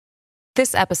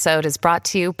This episode is brought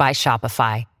to you by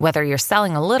Shopify. Whether you're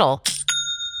selling a little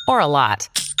or a lot,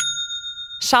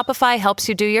 Shopify helps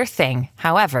you do your thing,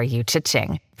 however you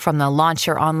cha-ching. From the launch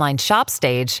your online shop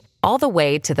stage, all the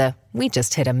way to the we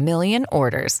just hit 1 million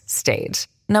orders stage.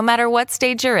 No matter what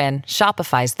stage you're in,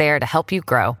 Shopify's there to help you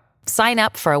grow. Sign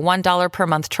up for a $1 per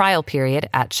month trial period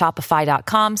at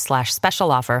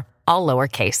shopify.com/special offer, all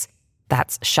lowercase.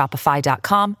 That's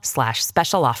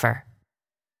shopify.com/special offer.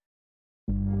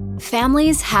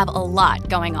 Families have a lot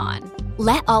going on.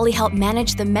 Let Ollie help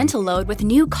manage the mental load with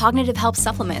new cognitive help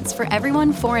supplements for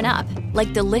everyone 4 and up,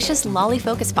 like delicious Lolly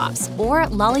Focus Pops or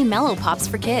Lolly Mellow Pops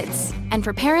for kids. And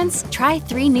for parents, try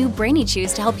 3 new Brainy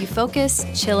Chews to help you focus,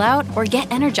 chill out, or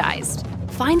get energized.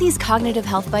 Find these cognitive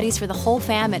health buddies for the whole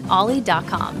fam at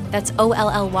ollie.com. That's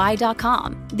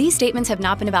OLLY.com. These statements have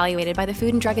not been evaluated by the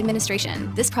Food and Drug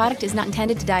Administration. This product is not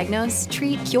intended to diagnose,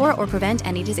 treat, cure, or prevent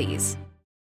any disease.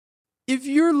 If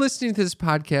you're listening to this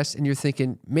podcast and you're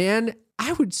thinking, man,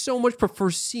 I would so much prefer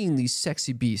seeing these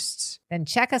sexy beasts, then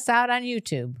check us out on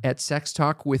YouTube at Sex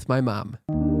Talk with My Mom.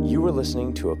 You are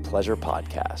listening to a Pleasure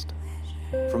Podcast.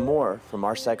 For more from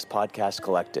our Sex Podcast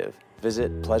Collective,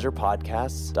 visit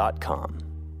pleasurepodcasts.com.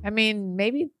 I mean,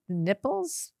 maybe the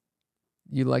nipples?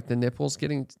 You like the nipples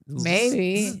getting...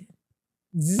 Maybe.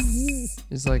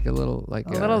 It's like a little... like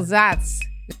a little zats.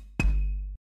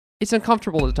 It's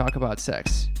uncomfortable to talk about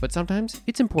sex, but sometimes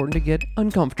it's important to get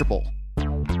uncomfortable.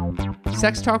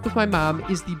 Sex Talk with My Mom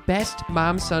is the best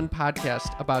mom-son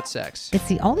podcast about sex. It's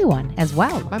the only one as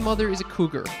well. My mother is a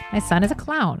cougar. My son is a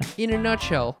clown. In a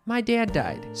nutshell, my dad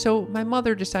died, so my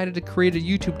mother decided to create a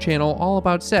YouTube channel all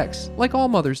about sex, like all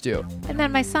mothers do. And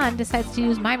then my son decides to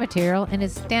use my material in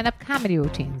his stand-up comedy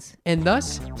routines. And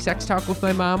thus, Sex Talk with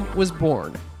My Mom was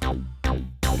born.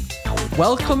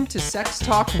 Welcome to Sex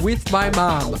Talk with My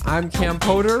Mom. I'm Cam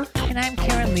Potter. And I'm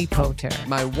Karen Lee Potter.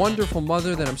 My wonderful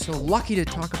mother that I'm so lucky to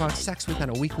talk about sex with on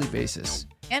a weekly basis.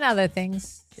 And other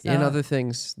things. And other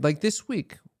things. Like this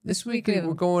week. This week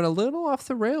we're going a little off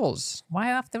the rails.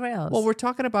 Why off the rails? Well, we're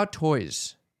talking about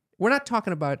toys. We're not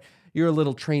talking about your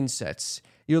little train sets,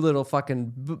 your little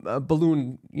fucking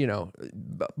balloon,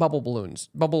 bubble balloons,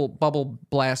 bubble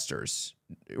blasters.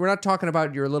 We're not talking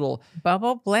about your little...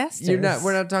 Bubble blasters?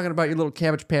 We're not talking about your little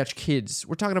Cabbage Patch Kids.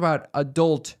 We're talking about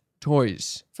adult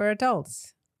toys. For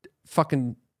adults.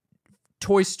 Fucking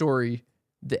Toy Story,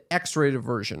 the X-rated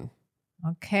version.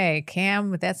 Okay,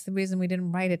 Cam, that's the reason we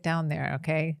didn't write it down there,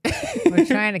 okay? We're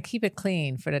trying to keep it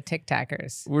clean for the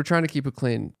TikTokers. We're trying to keep it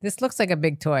clean. This looks like a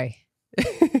big toy.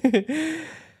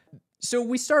 So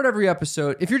we start every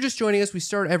episode. If you're just joining us, we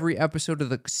start every episode with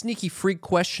the Sneaky Freak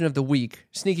question of the week.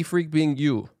 Sneaky Freak being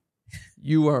you.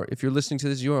 You are, if you're listening to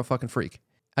this, you are a fucking freak.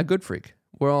 A good freak.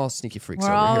 We're all sneaky freaks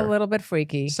over here. We're all a little bit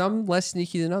freaky. Some less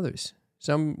sneaky than others.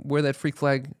 Some wear that freak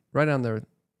flag right on their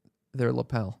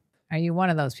lapel. Are you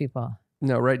one of those people?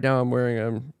 No, right now I'm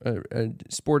wearing a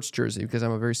sports jersey because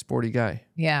I'm a very sporty guy.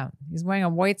 Yeah, he's wearing a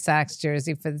White Sox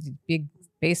jersey for the big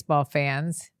baseball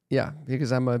fans. Yeah,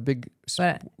 because I'm a big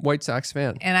White Sox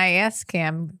fan. And I asked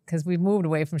Cam, because we moved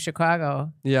away from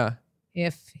Chicago, yeah,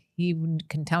 if he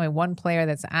can tell me one player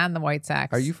that's on the White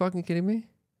Sox. Are you fucking kidding me?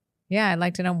 Yeah, I'd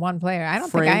like to know one player. I don't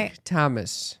Frank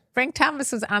Thomas. Frank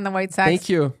Thomas was on the White Sox. Thank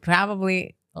you.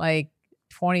 Probably like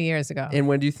 20 years ago. And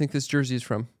when do you think this jersey is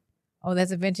from? Oh,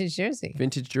 that's a vintage jersey.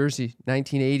 Vintage jersey,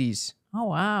 1980s. Oh,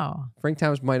 wow. Frank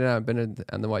Thomas might not have been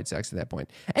on the White Sox at that point.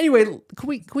 Anyway, can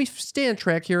we stay on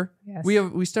track here? Yes.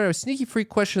 We started a Sneaky Freak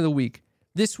question of the week.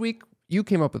 This week, you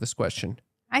came up with this question.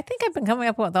 I think I've been coming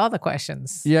up with all the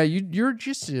questions. Yeah, you're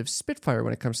just a spitfire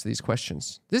when it comes to these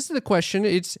questions. This is the question.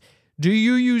 It's, do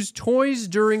you use toys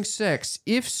during sex?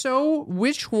 If so,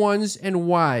 which ones and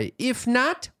why? If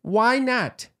not, why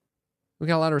not? We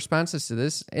got a lot of responses to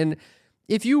this. And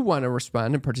if you want to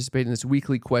respond and participate in this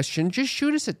weekly question, just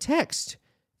shoot us a text.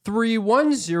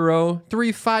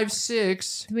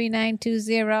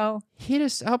 310-356-3920. Hit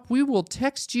us up. We will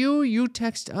text you. You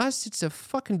text us. It's a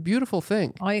fucking beautiful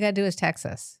thing. All you got to do is text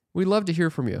us. We love to hear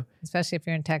from you. Especially if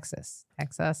you're in Texas.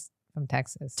 Text us from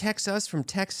Texas. Text us from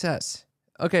Texas.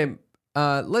 Okay,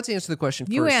 let's answer the question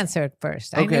first. You answer it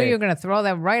first. Okay. I knew you were going to throw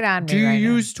that right on me. Do you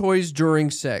use toys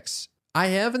during sex? I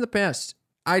have in the past.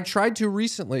 I tried to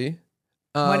recently.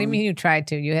 What do you mean you tried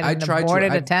to? You had an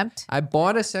aborted attempt? I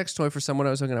bought a sex toy for someone I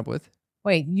was hooking up with.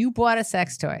 Wait, you bought a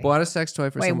sex toy? Bought a sex toy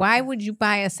for someone. Wait, why would you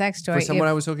buy a sex toy for someone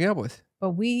I was hooking up with? But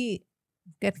we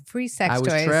get free sex toys.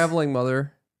 I was traveling,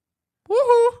 mother.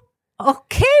 Woohoo!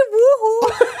 Okay, woohoo!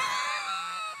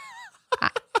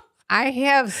 I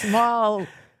have small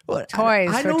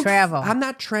toys for travel. I'm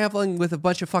not traveling with a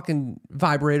bunch of fucking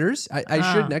vibrators.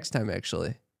 I should next time,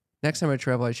 actually. Next time I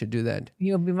travel, I should do that.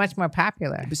 You'll be much more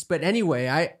popular. But anyway,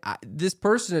 I this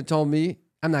person had told me,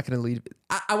 I'm not going to leave.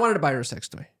 I wanted to buy her a sex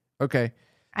toy. Okay.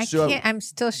 I can't. I'm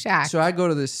still shocked. So I go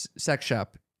to this sex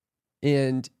shop,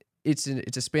 and it's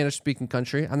a Spanish-speaking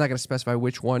country. I'm not going to specify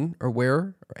which one or where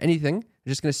or anything. I'm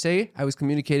just going to say I was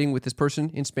communicating with this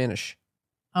person in Spanish,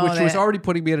 which was already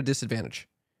putting me at a disadvantage.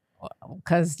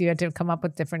 Because you had to come up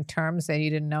with different terms that you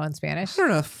didn't know in Spanish? I don't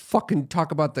know, fucking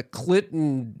talk about the clit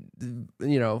and,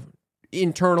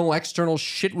 internal, external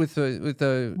shit with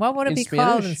the. What would it be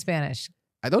called in Spanish?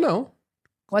 I don't know.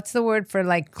 What's the word for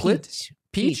like clit?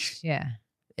 Peach? Yeah.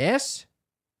 S?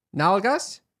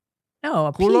 Nalgas? No,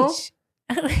 a Culo? peach.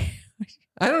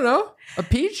 I don't know. A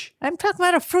peach? I'm talking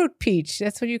about a fruit peach.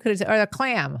 That's what you could, or a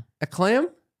clam. A clam?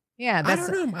 Yeah, I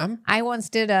don't know, Mom. I once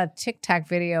did a TikTok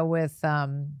video with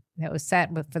that was set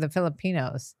for the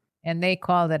Filipinos, and they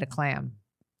called it a clam.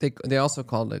 They also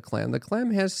called it a clam. The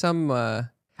clam has some.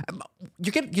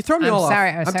 You throw me I'm all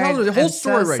sorry, off. I'm telling you the whole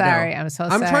story right sorry. now. I'm so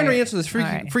I'm sorry. trying to answer this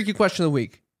All freaky question of the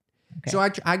week. Okay. So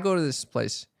I go to this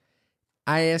place.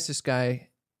 I ask this guy.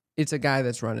 It's a guy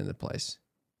that's running the place,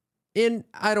 and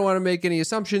I don't want to make any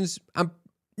assumptions. I'm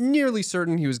nearly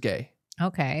certain he was gay.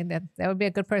 Okay, that would be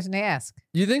a good person to ask.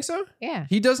 You think so? Yeah.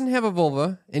 He doesn't have a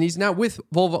vulva, and he's not with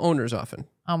vulva owners often.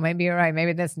 Oh, maybe you're right.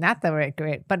 Maybe that's not the right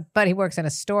great. But he works in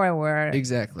a store where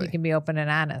Exactly. he can be open and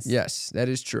honest. Yes, that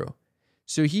is true.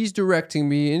 So he's directing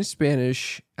me in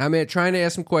Spanish. I'm trying to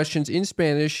ask him questions in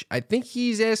Spanish. I think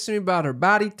he's asking me about her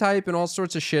body type and all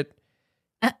sorts of shit.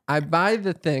 I buy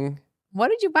the thing. What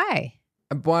did you buy?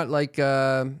 I bought like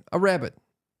a rabbit.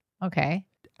 Okay.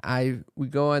 We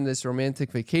go on this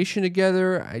romantic vacation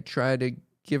together. I try to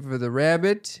give her the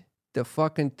rabbit. The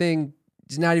fucking thing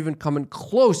is not even coming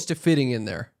close to fitting in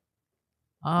there.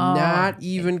 Oh, Not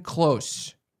even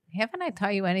close. Haven't I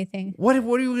taught you anything? What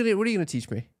are you gonna teach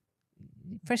me?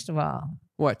 First of all,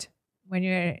 What? when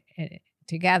you're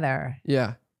together,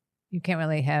 Yeah. you can't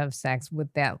really have sex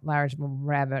with that large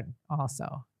rabbit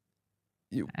also.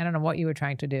 I don't know what you were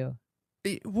trying to do.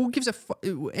 Who gives a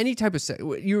any type of sex?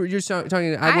 You're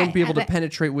talking. I won't be able to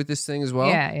penetrate with this thing as well.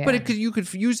 Yeah. But you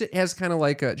could use it as kind of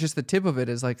like just the tip of it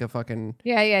as like a fucking.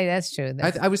 Yeah, that's true.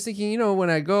 I was thinking,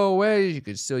 when I go away, you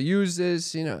could still use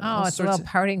this. Oh, it's a little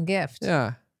parting gift.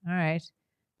 Yeah. All right,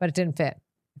 but it didn't fit.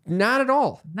 Not at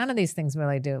all. None of these things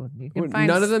really do. You can Well, find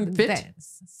none of them fit?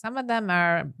 Some of them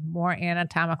are more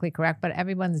anatomically correct, but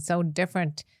everyone's so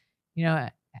different.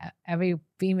 Every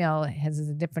female has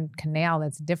a different canal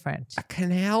that's different. A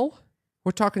canal?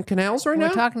 We're talking canals right now.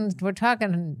 We're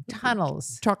talking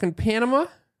tunnels. Talking Panama.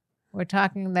 We're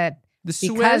talking that The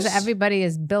because Suez? everybody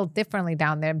is built differently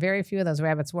down there. Very few of those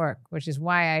rabbits work, which is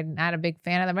why I'm not a big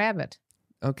fan of the rabbit.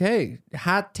 Okay,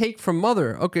 hot take from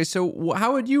Mother. Okay, so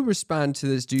how would you respond to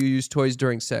this? Do you use toys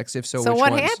during sex? If so, So which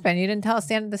what ones? happened? You didn't tell us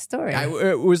the end of the story.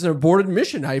 It was an aborted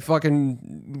mission.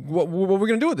 What were we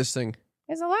gonna do with this thing?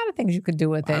 There's a lot of things you could do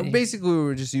with it. Basically, we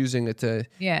were just using it to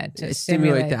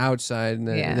stimulate the outside, and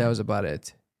that was about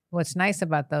it. What's nice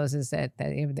about those is that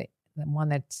the one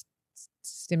that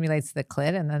stimulates the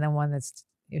clit, and then the one that's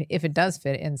if it does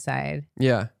fit inside.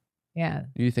 Yeah. Yeah.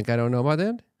 You think I don't know about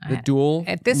that? The dual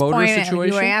at this motor point, situation?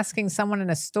 you were asking someone in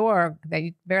a store that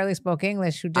you barely spoke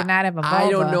English who did not have a vulva. I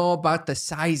don't know about the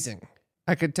sizing.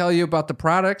 I could tell you about the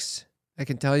products. I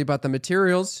can tell you about the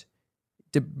materials,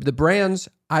 the brands.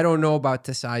 I don't know about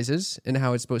the sizes and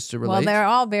how it's supposed to relate. Well, they're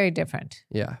all very different.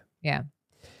 Yeah. Yeah.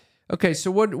 Okay,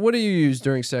 so what do you use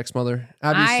during sex, Mother?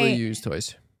 Obviously, you use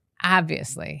toys.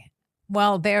 Obviously.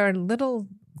 Well, there are little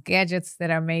gadgets that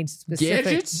are made specific.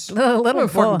 Gadgets? Little What,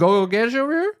 fucking go-go gadget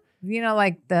over here?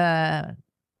 Like the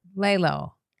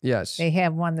Lalo. Yes. They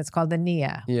have one that's called the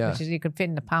Nia, Yeah. which is you could fit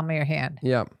in the palm of your hand.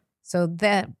 Yeah. So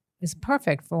that is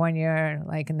perfect for when you're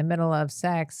like in the middle of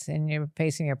sex and you're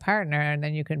facing your partner, and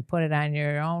then you can put it on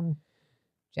your own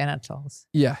genitals.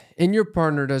 Yeah. And your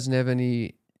partner doesn't have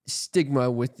any stigma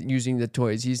with using the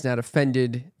toys. He's not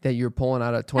offended that you're pulling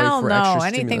out a toy Hell for no. extra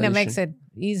Anything that makes stimulation.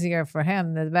 it easier for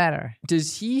him, the better.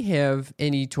 Does he have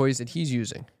any toys that he's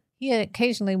using? He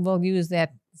occasionally will use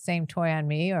that same toy on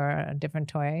me or a different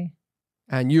toy.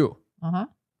 On you. Uh-huh.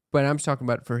 But I'm talking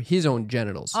about for his own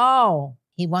genitals. Oh,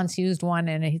 he once used one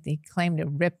and he claimed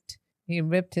he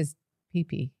ripped his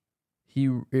pee-pee. He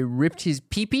ripped his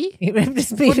pee-pee? He ripped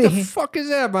his What pee-pee. the fuck is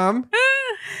that, Mom?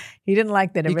 He didn't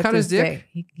like that it He ripped cut his dick?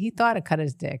 He thought it cut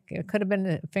his dick. It could have been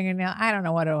a fingernail. I don't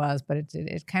know what it was, but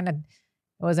it kind of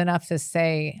was enough to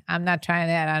say, I'm not trying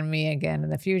that on me again in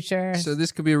the future. So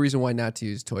this could be a reason why not to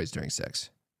use toys during sex.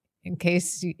 In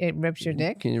case it rips your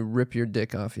dick. Can you rip your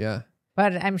dick off? Yeah.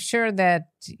 But I'm sure that,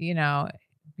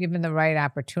 given the right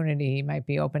opportunity, he might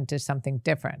be open to something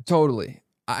different. Totally.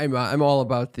 I'm all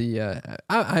about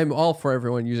I'm all for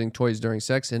everyone using toys during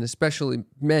sex, and especially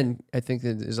men. I think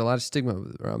that there's a lot of stigma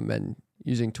around men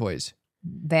using toys.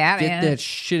 Get that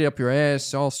shit up your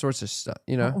ass, all sorts of stuff,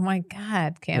 you know? Oh my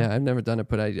God, Cam. Yeah, I've never done it,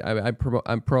 but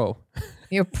I'm pro.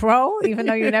 You're pro, even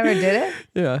though you never did it?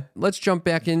 Yeah. Let's jump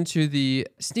back into the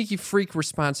sneaky freak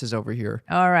responses over here.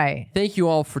 All right. Thank you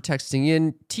all for texting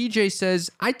in. TJ says,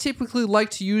 I typically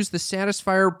like to use the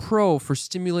Satisfyer Pro for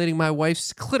stimulating my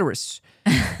wife's clitoris.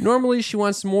 Normally, she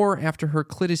wants more after her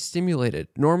clit is stimulated.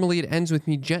 Normally, it ends with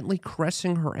me gently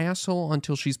caressing her asshole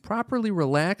until she's properly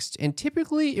relaxed, and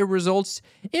typically it results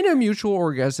in a mutual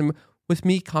orgasm with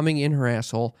me coming in her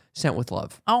asshole, sent with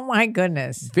love. Oh my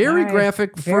goodness. Very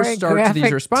graphic first start to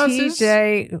these responses.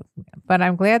 TJ, but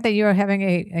I'm glad that you're having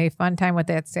a fun time with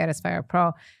that Satisfyer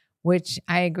Pro, which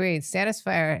I agree.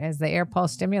 Satisfyer has the air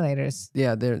pulse stimulators.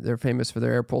 Yeah, they're famous for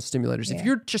their air pulse stimulators. Yeah. If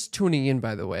you're just tuning in,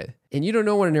 by the way, and you don't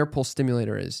know what an air pulse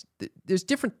stimulator is, there's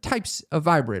different types of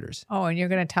vibrators. Oh, and you're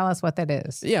going to tell us what that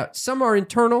is. Yeah, some are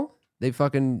internal. They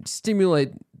fucking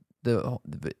stimulate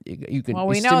you can. Well,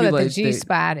 we know that the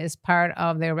G-spot is part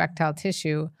of the erectile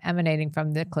tissue emanating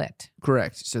from the clit.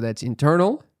 Correct. So that's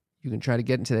internal. You can try to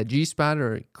get into that G-spot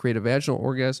or create a vaginal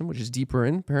orgasm, which is deeper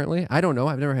in, apparently. I don't know.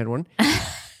 I've never had one.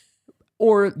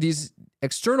 Or these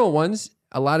external ones,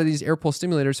 a lot of these air pulse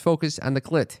stimulators focus on the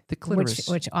clitoris.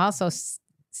 Which also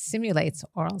simulates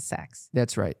oral sex.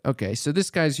 That's right. Okay, so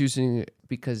this guy's using it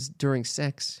because during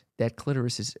sex, that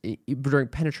clitoris is, during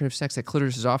penetrative sex, that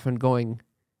clitoris is often going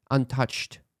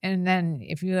untouched. And then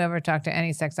if you ever talk to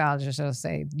any sexologist, they'll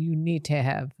say you need to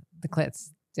have the clit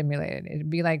stimulated. It'd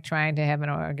be like trying to have an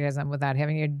orgasm without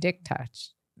having your dick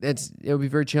touched. It would be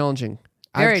very challenging.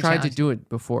 Very I've tried challenging. to do it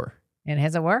before. And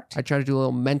has it worked? I try to do a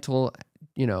little mental,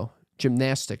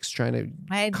 gymnastics, trying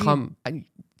to come.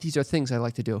 These are things I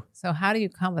like to do. So how do you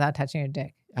come without touching your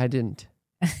dick? I didn't.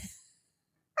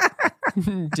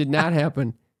 Did not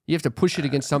happen. You have to push it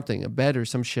against something, a bed or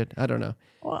some shit. I don't know.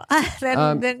 Well,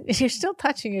 then you're still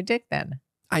touching your dick then.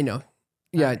 I know.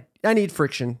 Yeah, I need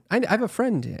friction. I have a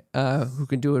friend who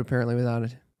can do it apparently without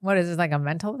it. What is this, like a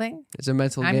mental thing? It's a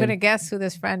mental I'm game. going to guess who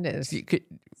this friend is.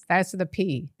 Starts with a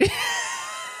P.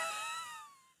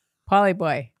 Polly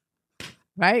Boy.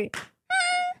 Right?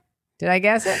 Did I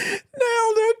guess it?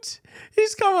 Nailed it.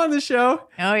 He's come on the show.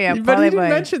 Oh, yeah. But Polly he didn't Boy.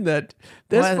 mention that.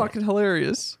 That's fucking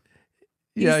hilarious.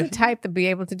 He's the type to be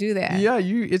able to do that. Yeah,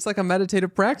 it's like a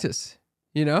meditative practice,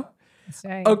 you know? That's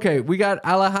right. Okay, we got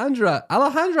Alejandra.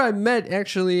 Alejandra I met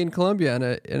actually in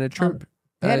Colombia in a trip.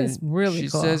 That is really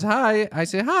cool. She says hi. I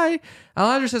say hi.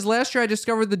 Alejandra says, last year I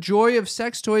discovered the joy of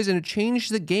sex toys and it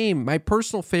changed the game. My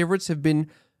personal favorites have been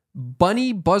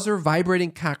bunny buzzer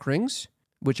vibrating cock rings,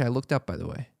 which I looked up, by the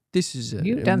way. This is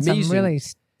You've done some really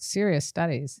serious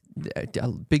studies. A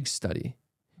big study.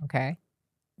 Okay.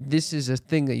 This is a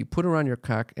thing that you put around your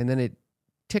cock and then it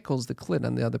tickles the clit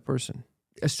on the other person,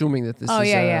 assuming that this is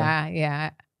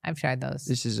yeah. I've tried those.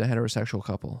 This is a heterosexual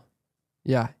couple.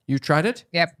 Yeah. You tried it?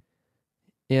 Yep.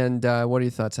 And what are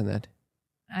your thoughts on that?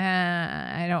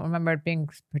 I don't remember it being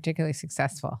particularly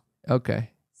successful. Okay.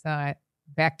 So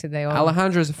back to the old.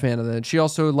 Alejandra's a fan of that. She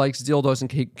also likes dildos and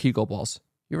Kegel balls.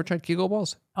 You ever tried Kegel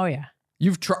balls? Oh, yeah.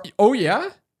 You've tried? Oh, yeah?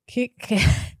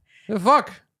 The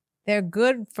fuck? They're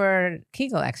good for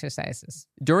Kegel exercises.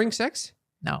 During sex?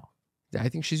 No. I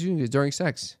think she's using it during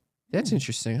sex. That's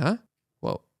interesting, huh?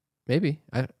 Well, maybe.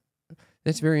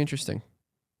 That's very interesting.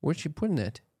 Where'd she put in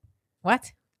that?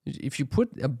 What? If you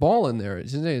put a ball in there, it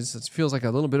feels like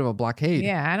a little bit of a blockade.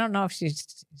 Yeah, I don't know if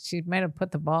she might have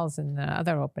put the balls in the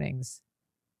other openings.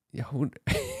 Yeah.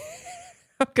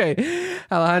 Okay.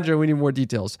 Alejandra, we need more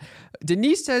details.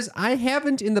 Denise says, I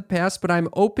haven't in the past, but I'm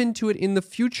open to it in the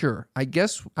future. I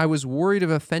guess I was worried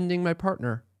of offending my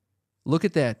partner. Look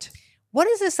at that. What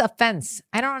is this offense?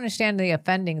 I don't understand the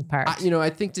offending part. I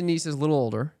think Denise is a little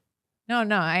older. No,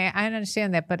 I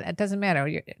understand that, but it doesn't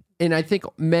matter. And I think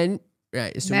men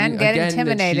get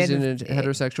intimidated. That she's in a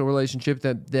heterosexual relationship.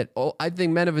 I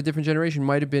think men of a different generation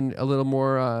might have been a little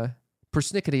more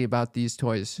persnickety about these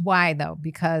toys. Why though?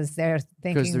 Because they're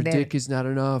thinking because their dick is not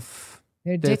enough.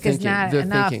 Their dick is not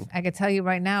enough. I can tell you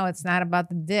right now, it's not about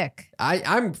the dick.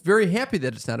 I'm very happy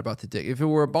that it's not about the dick. If it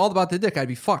were all about the dick, I'd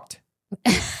be fucked.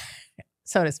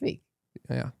 So to speak.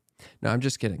 Yeah. No, I'm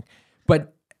just kidding.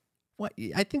 But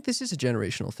I think this is a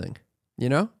generational thing. You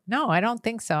know? No, I don't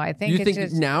think so. I think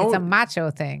it's a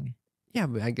macho thing. Yeah,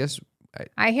 but I guess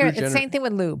I hear it's the same thing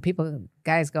with lube.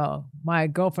 Guys go, my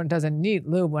girlfriend doesn't need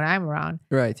lube when I'm around.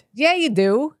 Right. Yeah, you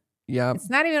do. Yeah. It's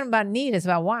not even about need, it's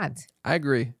about want. I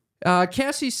agree.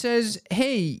 Cassie says,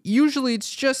 hey, usually it's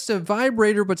just a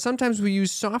vibrator, but sometimes we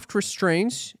use soft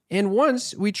restraints. And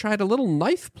once we tried a little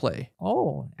knife play.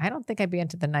 Oh, I don't think I'd be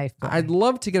into the knife play. I'd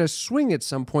love to get a swing at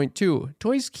some point, too.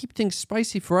 Toys keep things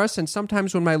spicy for us, and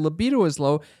sometimes when my libido is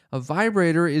low, a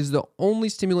vibrator is the only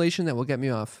stimulation that will get me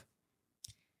off.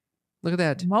 Look at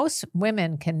that. Most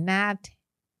women cannot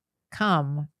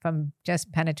come from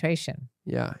just penetration.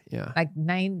 Yeah. Like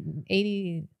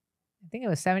 80, I think it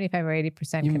was 75 or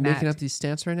 80% You cannot. making up these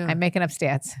stats right now? I'm making up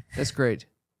stats. That's great.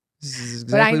 This is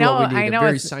But I exactly know- what we need. I know A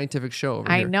very it's- scientific show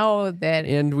over I here. know that.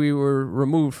 And we were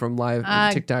removed from live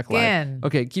TikTok Again. live.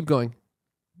 Okay, keep going.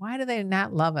 Why do they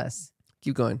not love us?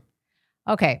 Keep going.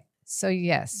 Okay, so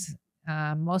yes,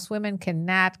 most women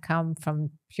cannot come from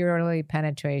purely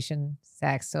penetration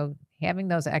sex. So having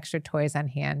those extra toys on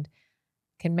hand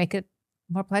can make it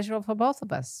more pleasurable for both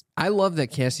of us. I love that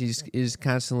Cassie is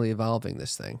constantly evolving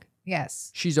this thing.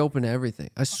 Yes, She's open to everything.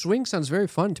 A swing sounds very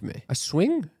fun to me. A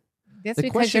swing? that's The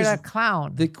because question you're is- a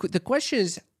clown. The question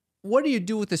is, what do you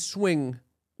do with the swing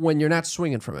when you're not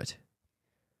swinging from it?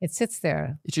 It sits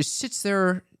there. It just sits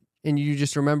there and you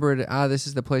just remember it. This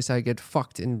is the place I get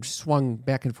fucked and swung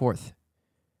back and forth.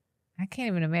 I can't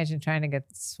even imagine trying to get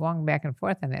swung back and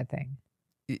forth on that thing.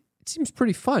 It seems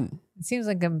pretty fun. It seems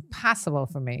like impossible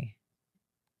for me.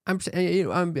 I'm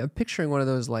picturing one of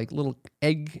those like little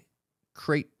egg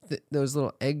crate, those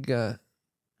little egg. Oh,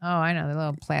 I know, the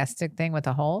little plastic thing with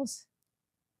the holes.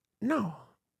 No,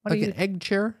 What like are an egg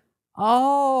chair.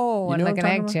 Oh, You and know like what an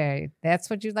I'm egg talking chair. That's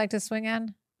what you'd like to swing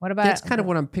on? What about That's kind of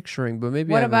what I'm picturing, but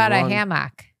maybe what I'm about wrong. a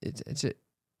hammock? It's a.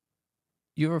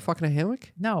 You ever fucking a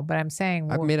hammock? No, but I'm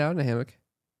saying I've made out in a hammock.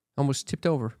 Almost tipped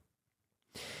over.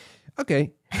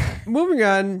 Okay. Moving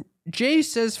on. Jay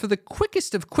says, for the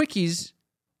quickest of quickies,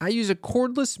 I use a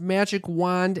cordless magic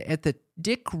wand at the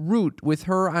dick root with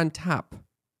her on top.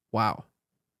 Wow.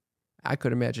 I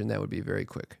could imagine that would be very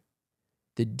quick.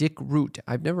 The dick root.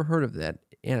 I've never heard of that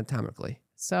anatomically.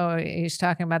 so he's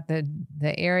talking about the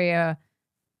area,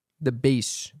 The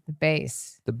base. the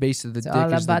base. The base of the It's dick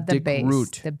all is the about the dick base.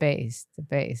 root. The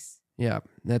base. Yeah,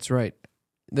 that's right.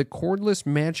 The cordless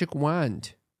magic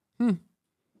wand.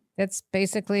 That's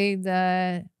basically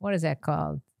what is that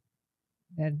called?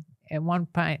 At one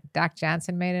point, Doc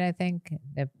Johnson made it, I think.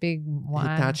 The big wand.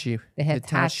 Hitachi. The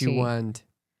Hitachi. wand.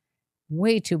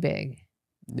 Way too big.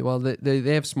 Well, they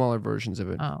have smaller versions of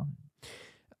it. Oh.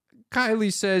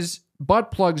 Kylie says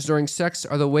butt plugs during sex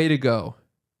are the way to go.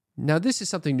 Now, this is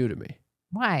something new to me.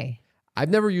 Why? I've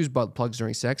never used butt plugs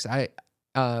during sex.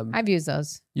 I've used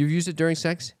those. You've used it during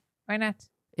sex, Why not?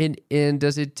 and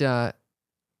does it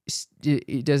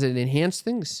does it enhance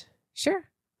things? Sure.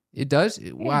 It does.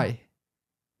 Why?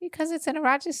 Because it's an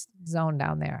erogenous zone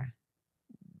down there.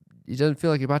 It doesn't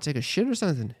feel like you're about to take a shit or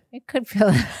something. It could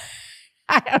feel.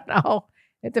 I don't know.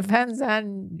 It depends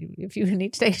on if you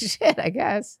need to take a shit, I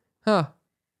guess. Huh?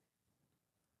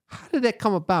 How did that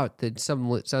come about? That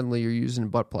suddenly you're using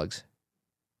butt plugs?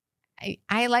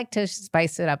 I like to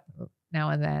spice it up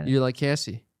now and then. You're like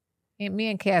Cassie Me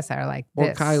and Cass are like or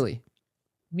this. Kylie.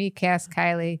 Me, Cass,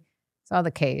 Kylie. It's all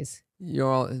the K's.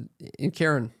 You're all and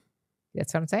Karen.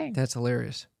 That's what I'm saying. That's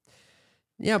hilarious.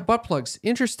 Yeah, butt plugs.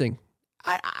 Interesting.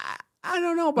 I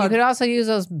don't know You about could also use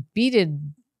those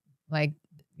beaded, like,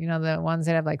 the ones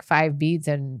that have like 5 beads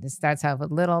and it starts out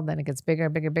with little, then it gets bigger,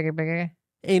 bigger, bigger, bigger.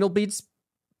 anal beads.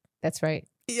 That's right.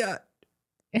 Yeah,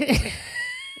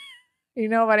 You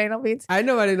know about anal beads? I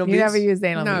know about anal You beads. never used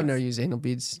anal No, I've beads. never used anal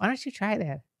beads. Why don't you try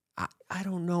that? I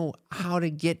don't know how to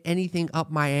get anything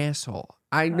up my asshole.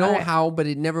 I know right. how, but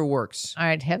it never works. All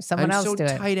right, have someone I'm else so do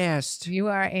it. tight-assed. You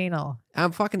are anal.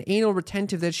 I'm fucking anal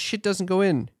retentive. That shit doesn't go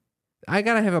in. I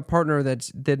gotta have a partner that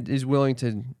is willing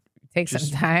to Take some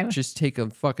time. just take a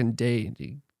fucking day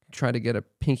to try to get a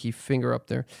pinky finger up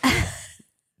there.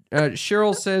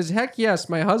 Cheryl says, heck yes,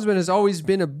 my husband has always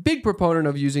been a big proponent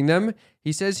of using them.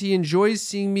 He says he enjoys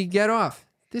seeing me get off.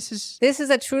 This is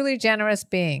a truly generous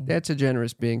being. that's a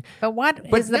generous being. But what is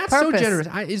But the not purpose? so generous.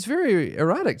 It's very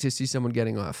erotic to see someone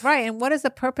getting off. Right. And what is the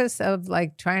purpose of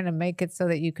like trying to make it so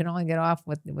that you can only get off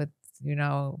with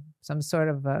some sort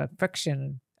of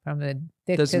friction from the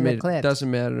dick to the clit? Doesn't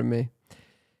matter to me.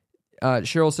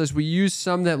 Cheryl says, we use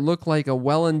some that look like a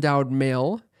well-endowed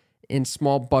male in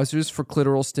small buzzers for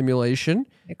clitoral stimulation.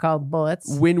 They're called bullets.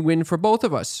 Win-win for both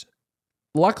of us.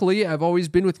 Luckily, I've always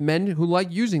been with men who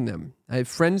like using them. I have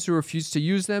friends who refuse to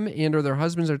use them and or their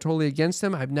husbands are totally against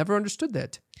them. I've never understood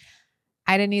that.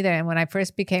 I didn't either. And when I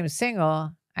first became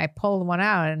single, I pulled one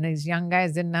out and these young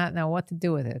guys did not know what to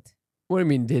do with it. What do you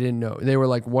mean they didn't know? They were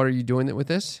like, what are you doing with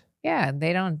this? Yeah,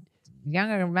 they don't.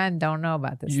 younger men don't know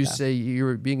about this You stuff. say you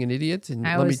were being an idiot and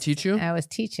let me teach you? I was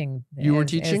teaching. You were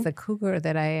as teaching? the cougar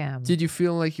that I am. Did you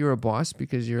feel like you were a boss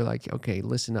because you're like, okay,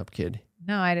 listen up, kid?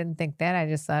 No, I didn't think that. I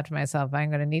just thought to myself, I'm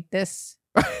going to need this.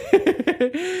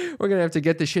 We're going to have to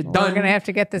get this shit done. We're going to have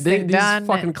to get this thing done. These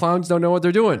fucking clowns don't know what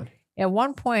they're doing. At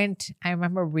one point, I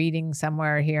remember reading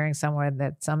somewhere, hearing somewhere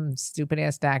that some stupid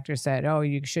ass doctor said, "Oh,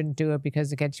 you shouldn't do it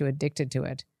because it gets you addicted to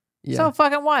it." Yeah. So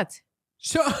fucking what?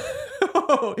 So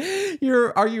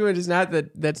your argument is not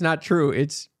that that's not true.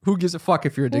 It's who gives a fuck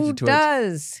if you're addicted to Who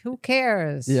does? Who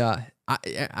cares? it. Yeah.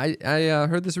 I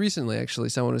heard this recently, actually.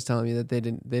 Someone was telling me that they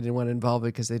didn't want to involve it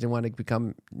because they didn't want to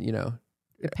become,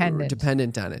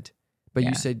 dependent on it. But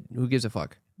you said, who gives a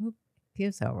fuck? Who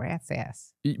gives a rat's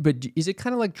ass? But is it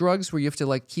kind of like drugs where you have to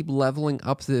like keep leveling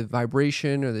up the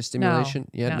vibration or the stimulation?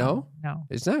 No?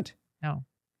 It's not? No.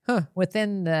 Huh.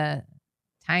 Within the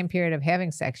time period of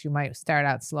having sex, you might start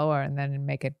out slower and then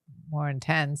make it more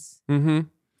intense. Mm-hmm.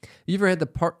 You ever had the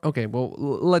part? Okay, well,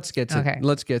 let's get to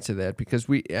that because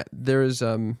there's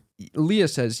Leah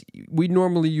says we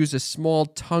normally use a small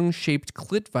tongue-shaped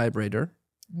clit vibrator.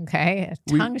 Okay, a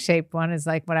tongue-shaped one is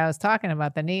like what I was talking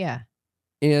about, the Nia.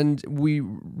 And we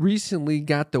recently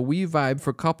got the Wii Vibe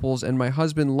for couples, and my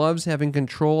husband loves having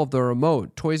control of the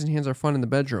remote. Toys and hands are fun in the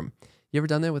bedroom. You ever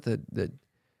done that with the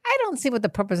I don't see what the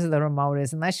purpose of the remote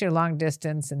is unless you're long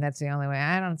distance and that's the only way.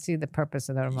 I don't see the purpose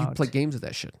of the remote. You play games with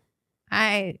that shit.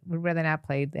 I would rather not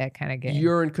play that kind of game.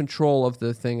 You're in control of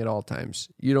the thing at all times.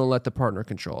 You don't let the partner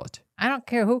control it. I don't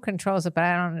care who controls it, but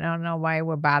I don't know why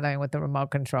we're bothering with the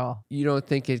remote control. You don't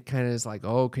think it kind of is like,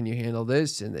 oh, can you handle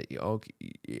this? And that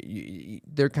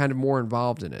they're kind of more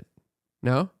involved in it.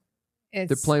 No? They're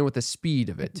playing with the speed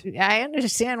of it. I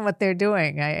understand what they're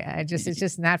doing. It's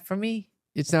just not for me.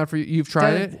 It's not for you. You've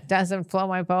tried it? Doesn't float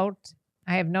my boat.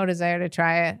 I have no desire to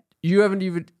try it. You haven't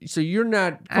even, so you're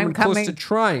not coming close to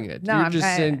trying it. No, you're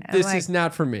just saying, this is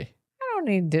not for me. I don't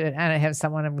need to have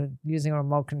someone using a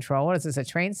remote control. What is this, a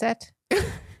train set?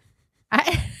 I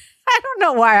don't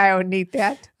know why I would need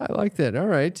that. I like that. All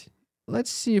right. Let's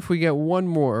see if we get one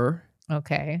more.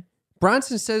 Okay.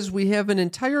 Bronson says we have an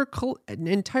entire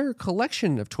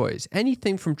collection of toys.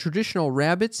 Anything from traditional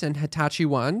rabbits and Hitachi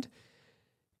wand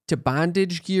to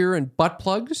bondage gear and butt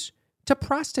plugs to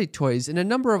prostate toys and a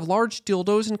number of large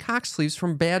dildos and cock sleeves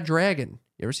from Bad Dragon.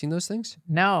 You ever seen those things?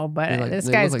 No, but this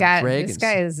guy has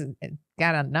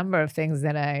got a number of things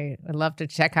that I would love to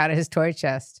check out of his toy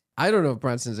chest. I don't know if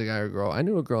Bronson's a guy or a girl. I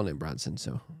knew a girl named Bronson,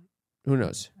 so who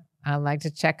knows? I'd like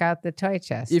to check out the toy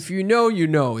chest. If you know, you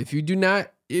know. If you do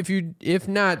not, if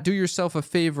not, do yourself a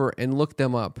favor and look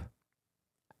them up.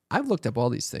 I've looked up all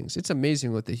these things. It's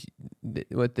amazing what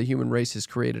the human race has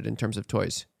created in terms of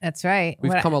toys. That's right.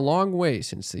 We've come a long way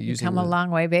since the using. Come a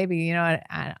long way, baby. You know,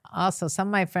 also some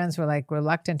of my friends were like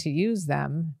reluctant to use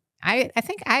them. I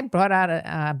think I brought out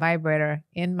a vibrator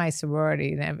in my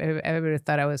sorority, and everybody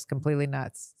thought I was completely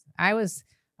nuts. I was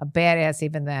a badass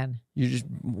even then.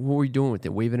 What were you doing with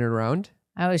it? Waving it around?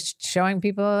 I was showing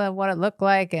people what it looked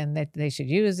like and that they should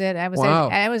use it. I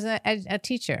was a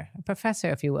teacher, a professor,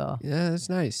 if you will. Yeah, that's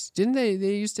nice. Didn't they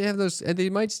used to have those, and they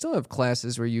might still have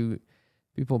classes where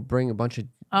people bring a bunch of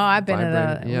I've been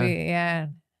at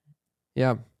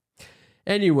Yeah.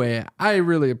 Anyway, I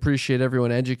really appreciate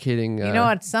everyone educating. You know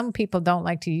what? Some people don't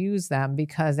like to use them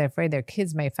because they're afraid their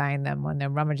kids may find them when they're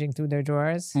rummaging through their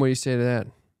drawers. What do you say to that?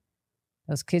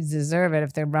 Those kids deserve it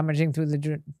if they're rummaging through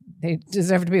they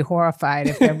deserve to be horrified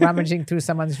if they're rummaging through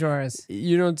someone's drawers.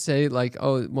 You don't say like,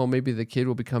 oh, well, maybe the kid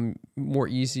will become more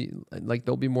easy, like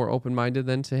they'll be more open-minded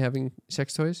then to having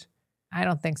sex toys? I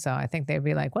don't think so. I think they'd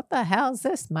be like, what the hell is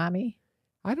this, mommy?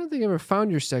 I don't think I ever found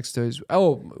your sex toys.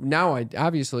 Oh, now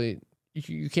obviously,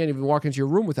 you can't even walk into your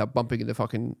room without bumping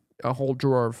into a whole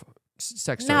drawer of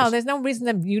sex toys. No, there's no reason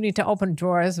that you need to open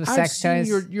drawers with sex toys.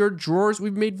 Your drawers.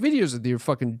 We've made videos of your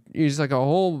it's like a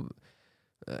whole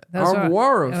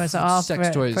armoire of sex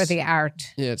toys. For the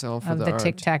art. Yeah, it's all for the art. Of the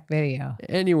TikTok video.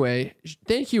 Anyway,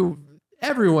 thank you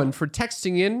everyone for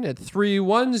texting in at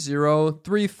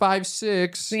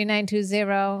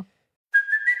 310-356-3920.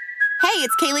 Hey,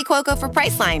 it's Kaylee Cuoco for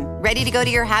Priceline. Ready to go to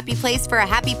your happy place for a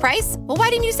happy price? Well, why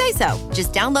didn't you say so?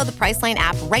 Just download the Priceline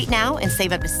app right now and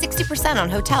save up to 60% on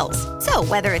hotels. So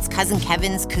whether it's Cousin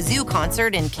Kevin's Kazoo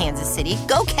Concert in Kansas City,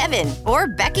 go Kevin, or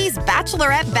Becky's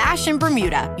Bachelorette Bash in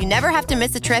Bermuda, you never have to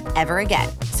miss a trip ever again.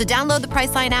 So download the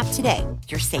Priceline app today.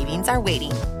 Your savings are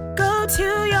waiting. Go to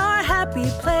your happy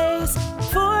place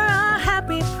for a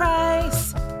happy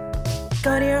price.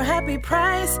 Go to your happy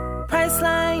price,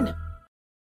 Priceline.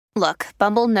 Look,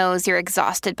 Bumble knows you're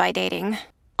exhausted by dating.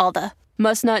 All the,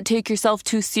 must not take yourself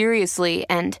too seriously,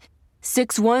 and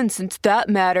 6'1" since that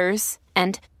matters.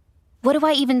 And what do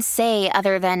I even say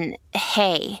other than,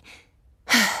 hey?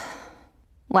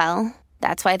 Well,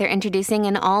 that's why they're introducing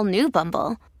an all-new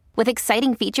Bumble, with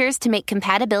exciting features to make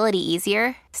compatibility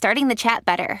easier, starting the chat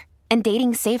better, and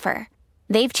dating safer.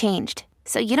 They've changed,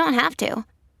 so you don't have to.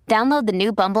 Download the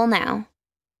new Bumble now.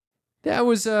 That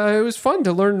was it was fun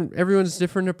to learn everyone's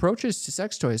different approaches to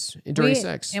sex toys during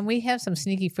sex. And we have some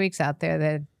sneaky freaks out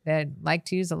there that like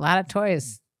to use a lot of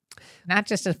toys. Not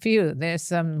just a few. There's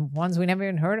some ones we never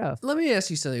even heard of. Let me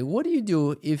ask you something. What do you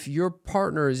do if your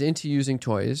partner is into using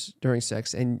toys during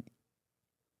sex and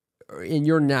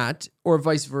you're not, or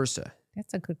vice versa?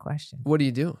 That's a good question. What do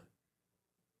you do?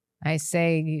 I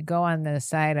say you go on the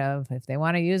side of, if they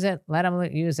want to use it, let them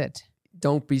use it.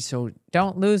 Don't be so...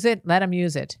 Don't lose it. Let them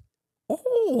use it.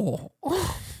 Oh.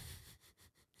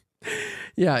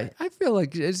 Yeah, I feel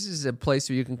like this is a place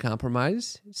where you can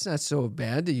compromise. It's not so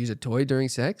bad to use a toy during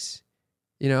sex,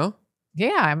 you know? Yeah,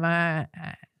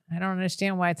 I don't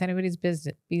understand why it's anybody's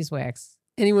business. Beeswax.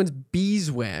 Anyone's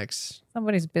beeswax.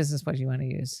 Somebody's business what you want to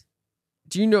use.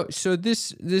 Do you know? So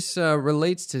this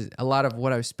relates to a lot of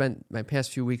what I've spent my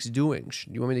past few weeks doing.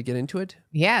 Do you want me to get into it?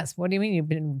 Yes. What do you mean? You've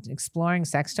been exploring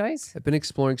sex toys? I've been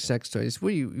exploring sex toys. What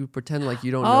do you pretend like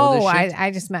you don't know this shit?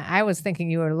 I just meant, I was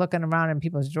thinking you were looking around in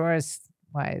people's drawers.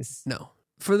 Wise. No.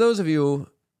 For those of you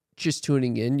just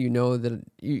tuning in, you know that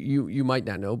you might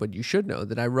not know, but you should know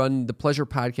that I run the Pleasure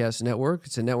Podcast Network.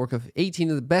 It's a network of 18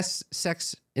 of the best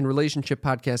sex and relationship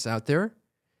podcasts out there.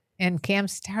 And Cam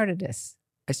started this.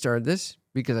 I started this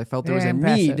because I felt there Very was a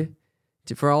impressive.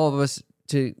 need for all of us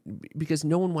to, because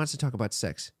no one wants to talk about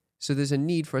sex. So there's a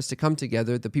need for us to come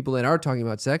together, the people that are talking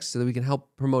about sex, so that we can help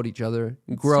promote each other,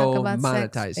 grow, Talk about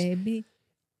monetize. sex, baby.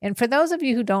 And for those of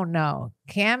you who don't know,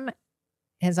 Cam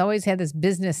has always had this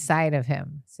business side of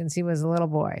him since he was a little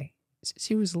boy. Since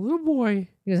he was a little boy.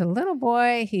 He was a little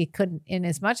boy. He couldn't, in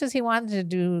as much as he wanted to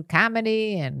do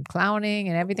comedy and clowning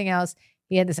and everything else,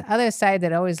 he had this other side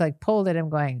that always like pulled at him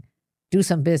going, do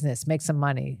some business, make some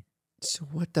money. So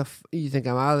what the, you think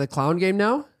I'm out of the clown game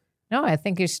now? No, I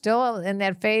think you're still in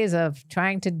that phase of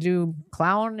trying to do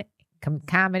clown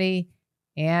comedy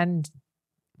and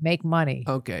make money.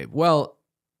 Okay. Well,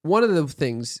 one of the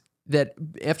things that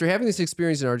after having this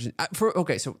experience in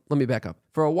Argentina, so let me back up.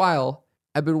 For a while,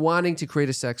 I've been wanting to create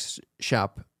a sex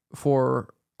shop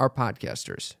for our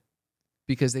podcasters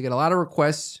because they get a lot of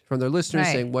requests from their listeners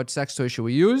Right. saying, what sex toy should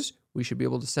we use? We should be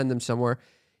able to send them somewhere.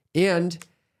 And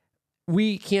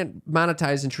we can't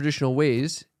monetize in traditional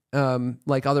ways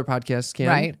like other podcasts can.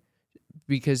 Right.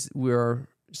 Because we're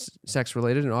sex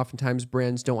related and oftentimes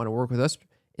brands don't want to work with us.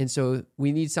 And so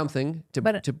we need something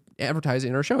to advertise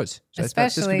in our shows. So I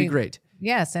thought this would be great.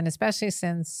 Yes, and especially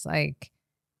since like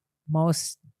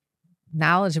most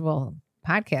knowledgeable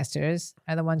podcasters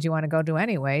are the ones you want to go to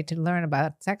anyway to learn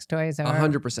about sex toys or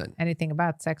 100%. anything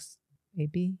about sex,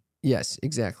 maybe. Yes,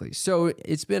 exactly. So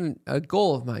it's been a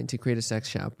goal of mine to create a sex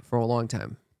shop for a long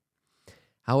time.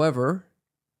 However,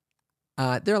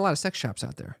 there are a lot of sex shops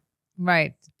out there.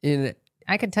 Right. In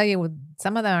I can tell you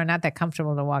some of them are not that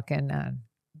comfortable to walk in on.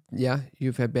 Yeah,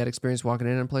 you've had bad experience walking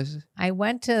in on places? I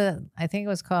went to, I think it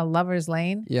was called Lover's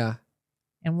Lane, Yeah.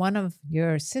 and one of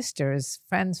your sister's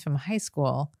friends from high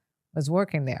school was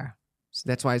working there. So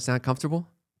that's why it's not comfortable?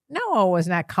 No, it was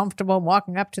not comfortable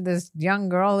walking up to this young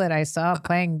girl that I saw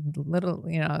playing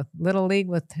little league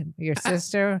with your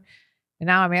sister. And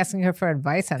now I'm asking her for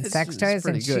advice on sex toys. It's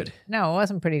pretty and good. No, it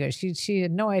wasn't pretty good. She had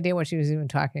no idea what she was even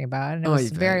talking about. And it Oh,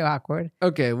 was you very bet. awkward.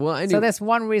 Okay, well, anyway. So that's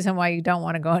one reason why you don't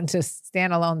want to go into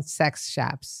standalone sex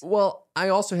shops. Well, I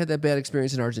also had that bad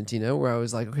experience in Argentina where I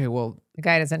was like, okay, well, The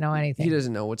guy doesn't know anything. he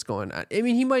doesn't know what's going on. I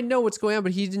mean, he might know what's going on,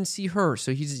 but he didn't see her,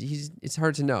 so it's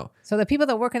hard to know. So the people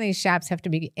that work in these shops have to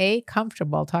be A,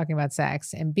 comfortable talking about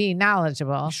sex, and B,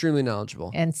 knowledgeable, Extremely knowledgeable.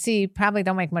 and C, probably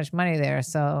don't make much money there.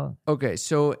 So Okay,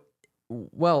 so,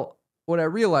 well, what I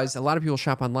realized, a lot of people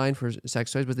shop online for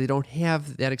sex toys, but they don't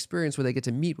have that experience where they get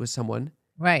to meet with someone.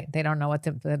 right, they don't know what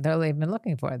they've been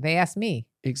looking for. They asked me.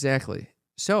 Exactly.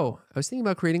 So I was thinking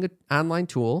about creating an online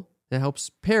tool that helps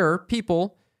pair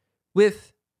people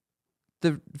with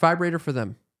the vibrator for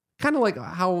them. Kind of like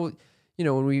how,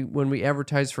 when we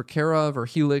advertise for Care of or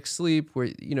Helix Sleep, where,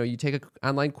 you take an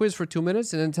online quiz for 2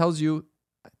 minutes and it tells you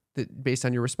that based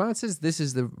on your responses, this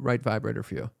is the right vibrator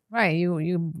for you. Right,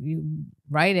 you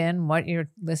write in what your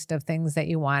list of things that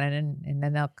you wanted, and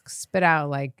then they'll spit out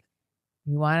like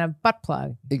you want a butt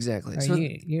plug, Exactly. or So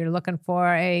you're looking for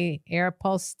a air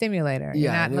pulse stimulator. You're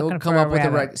yeah, not and it'll looking come for up a with a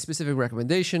rabbit. specific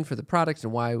recommendation for the product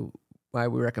and why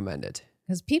we recommend it.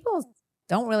 Because people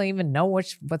don't really even know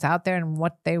what's out there and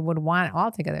what they would want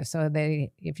altogether. So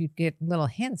if you get little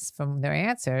hints from their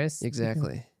answers, you can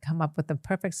Exactly. come up with the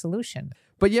perfect solution.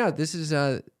 But yeah, this is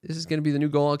going to be the new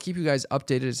goal. I'll keep you guys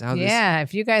updated as how this. Yeah,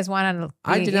 if you guys want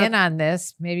I to did be not- in on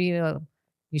this, maybe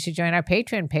you should join our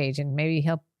Patreon page and maybe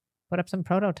he'll put up some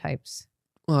prototypes.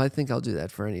 Well, I think I'll do that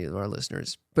for any of our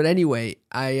listeners. But anyway,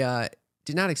 I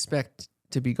did not expect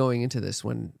to be going into this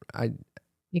when I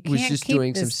You was can't just keep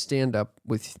doing some this stand up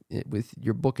with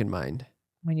your book in mind.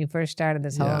 when you first started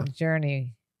this Yeah. whole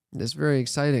journey. It's very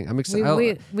exciting. I'm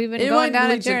excited. We've been going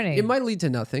down a journey. It might lead to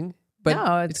nothing, but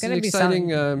no, it's going an to be exciting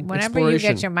something. Whenever you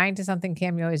exploration. get your mind to something,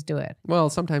 Cam, you always do it. Well,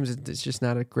 sometimes it's just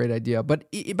not a great idea. But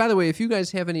by the way, if you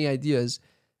guys have any ideas,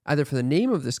 either for the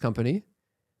name of this company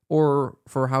or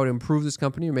for how to improve this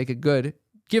company or make it good,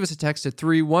 give us a text at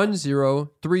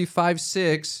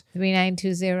 310-356.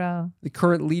 3920. The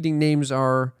current leading names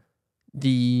are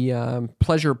the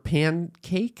Pleasure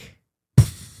Pancake.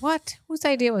 What? Whose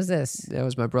idea was this? That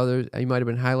was my brother. He might have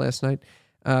been high last night.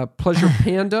 Pleasure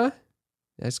Panda.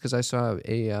 That's because I saw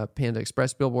a Panda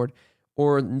Express billboard.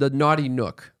 Or the Naughty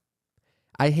Nook.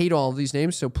 I hate all of these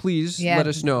names, so please let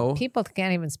us know. People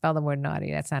can't even spell the word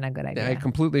naughty. That's not a good idea. I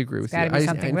completely agree with you. gotta be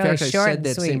something In really fact, short I said and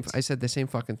that same. sweet. I said the same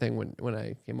fucking thing when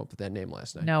I came up with that name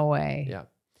last night. No way. Yeah.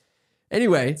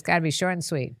 Anyway, It's got to be short and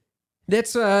sweet.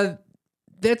 that's a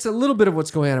little bit of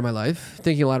what's going on in my life.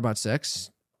 Thinking a lot about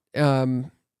sex,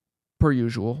 per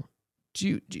usual.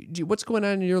 Do you what's going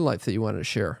on in your life that you wanted to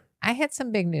share? I had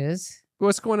some big news.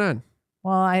 What's going on?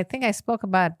 Well, I think I spoke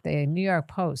about the New York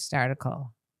Post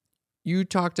article. You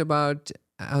talked about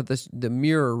how the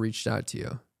Mirror reached out to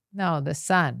you. No, the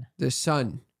Sun. The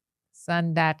Sun.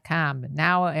 Sun.com.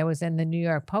 Now it was in the New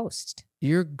York Post.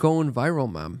 You're going viral,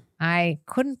 Mom. I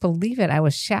couldn't believe it. I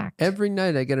was shocked. Every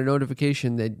night I get a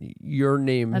notification that your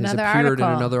name has Another appeared in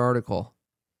article. another article.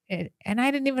 And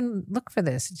I didn't even look for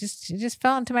this. It just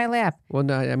fell into my lap. Well,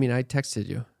 no, I mean, I texted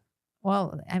you.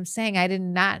 Well, I'm saying I did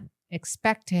not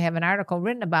expect to have an article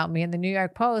written about me in the New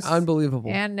York Post Unbelievable.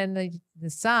 and in the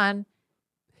Sun.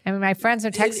 I mean, my friends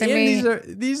are texting And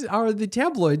me. These are the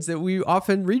tabloids that we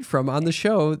often read from on the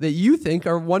show that you think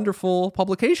are wonderful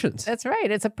publications. That's right.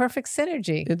 It's a perfect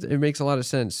synergy. It makes a lot of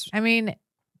sense. I mean,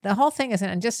 the whole thing isn't,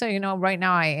 and just so you know, right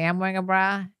now I am wearing a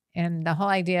bra. And the whole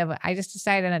idea of I just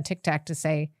decided on TikTok to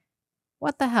say,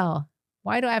 what the hell?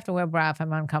 Why do I have to wear a bra if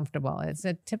I'm uncomfortable? It's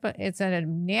a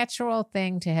natural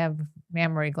thing to have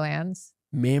mammary glands.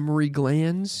 Mammary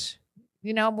glands?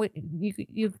 You know,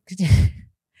 you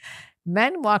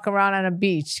men walk around on a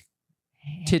beach.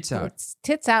 Tits out.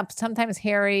 Tits out, sometimes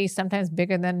hairy, sometimes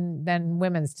bigger than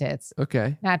women's tits.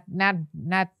 Okay. Not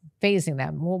phasing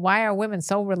them. Well, why are women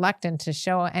so reluctant to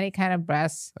show any kind of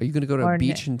breasts? Are you going to go to Or a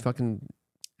beach and fucking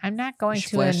I'm not going to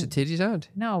flash the titties out?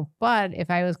 No, but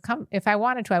if I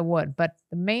wanted to, I would. But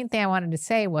the main thing I wanted to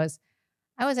say was,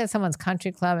 I was at someone's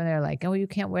country club and they're like, "Oh, you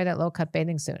can't wear that low cut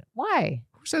bathing suit." Why?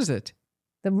 Who says it?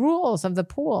 The rules of the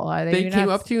pool are They came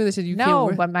up to you and they said you can't No,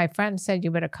 wear. but my friend said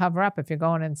you better cover up if you're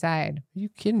going inside. Are you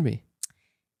kidding me?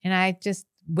 And I just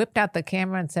whipped out the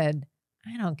camera and said,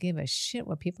 I don't give a shit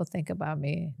what people think about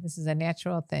me. This is a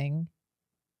natural thing.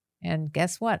 And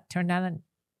guess what? Turned out in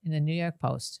the New York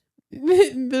Post.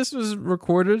 This was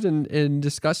recorded and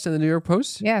discussed in the New York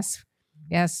Post? Yes.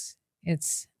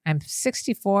 I'm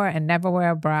 64 and never wear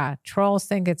a bra. Trolls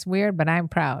think it's weird, but I'm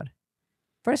proud.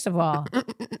 First of all,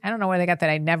 I don't know where they got that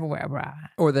I never wear a bra.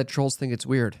 Or that trolls think it's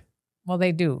weird. Well,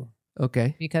 they do,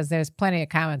 Okay. because there's plenty of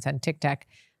comments on TikTok.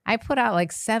 I put out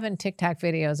like 7 TikTok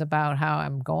videos about how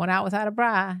I'm going out without a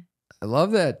bra. I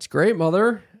love that. It's great,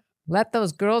 Mother. Let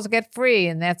those girls get free.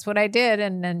 And that's what I did.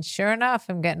 And then sure enough,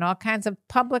 I'm getting all kinds of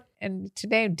public. And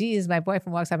today, Deez, my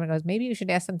boyfriend, walks up and goes, maybe you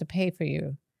should ask them to pay for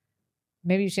you.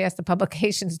 Maybe you should ask the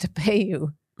publications to pay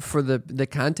you. For the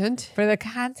content? For the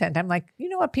content. I'm like, you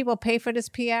know what people pay for this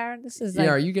PR? This is like,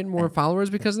 Yeah, are you getting more followers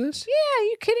because of this? yeah, are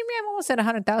you kidding me? I'm almost at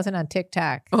 100,000 on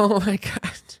TikTok. Oh my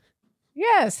God.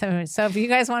 Yes. I mean, so if you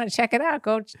guys want to check it out,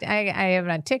 go. I have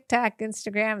it on TikTok,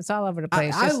 Instagram. It's all over the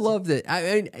place. I Just- love that. I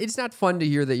mean, it's not fun to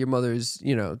hear that your mother's,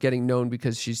 getting known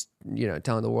because she's,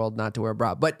 telling the world not to wear a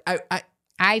bra. But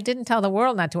I didn't tell the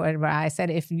world not to wear a bra. I said,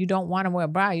 if you don't want to wear a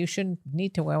bra, you shouldn't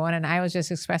need to wear one. And I was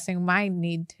just expressing my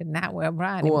need to not wear a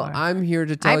bra anymore. well, I'm here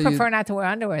to tell I you. prefer not to wear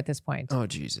underwear at this point. Oh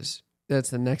Jesus, that's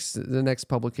the next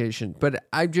publication. But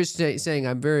I'm just saying,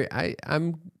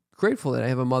 I'm grateful that I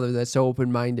have a mother that's so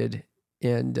open minded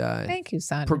and Thank you,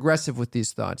 son. progressive with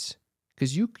these thoughts.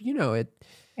 Because it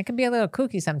It can be a little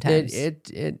kooky sometimes.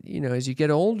 it as you get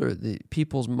older, the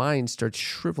people's minds start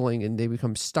shriveling and they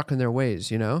become stuck in their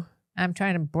ways. I'm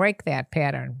trying to break that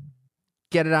pattern.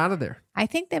 get it out of there. I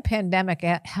think the pandemic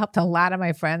helped a lot of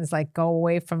my friends like go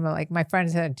away from like my friend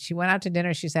said she went out to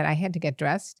dinner. She said I had to get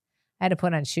dressed. I had to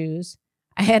put on shoes.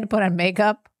 I had to put on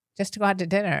makeup just to go out to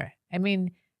dinner. I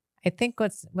mean, I think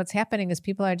what's happening is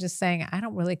people are just saying, I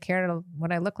don't really care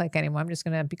what I look like anymore. I'm just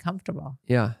going to be comfortable.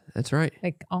 Yeah, that's right.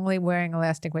 Like only wearing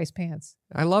elastic waist pants.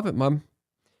 I love it, Mom.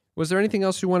 Was there anything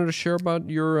else you wanted to share about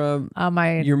your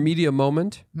media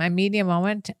moment? My media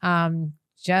moment.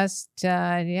 Check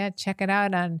it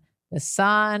out on The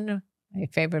Sun, my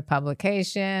favorite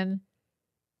publication.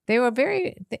 They were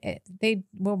very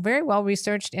well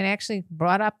researched and actually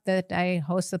brought up that I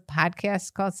host a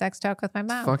podcast called Sex Talk with My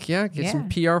Mom. Fuck yeah. Get some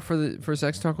PR for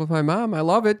Sex Talk with My Mom. I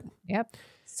love it. Yep.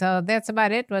 So that's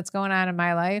about it. What's going on in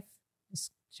my life.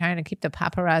 Just trying to keep the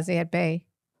paparazzi at bay.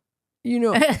 You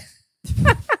know,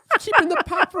 keeping the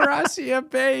paparazzi at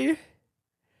bay.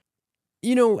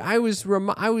 You know, I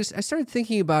started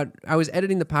thinking about, I was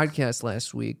editing the podcast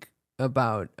last week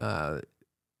about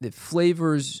the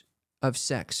flavors of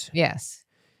sex. Yes.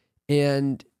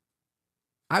 And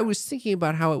I was thinking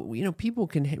about how, people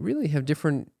can really have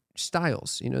different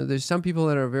styles. There's some people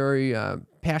that are very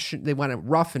passionate. They want it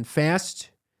rough and fast.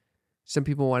 Some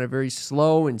people want it very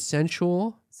slow and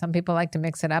sensual. Some people like to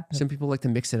mix it up. Some people like to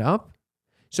mix it up.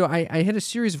 So I had a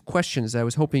series of questions that I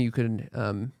was hoping you could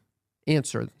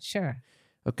answer. Sure.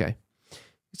 Okay.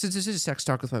 So this is Sex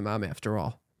Talk with My Mom, after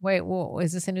all. Wait,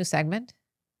 is this a new segment?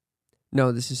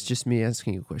 No, this is just me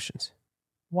asking you questions.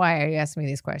 Why are you asking me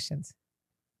these questions?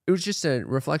 It was just a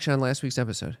reflection on last week's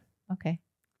episode. Okay.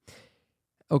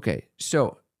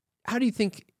 So how do you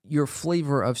think your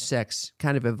flavor of sex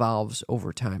kind of evolves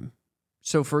over time?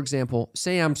 So, for example,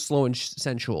 say I'm slow and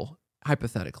sensual,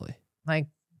 hypothetically. Like,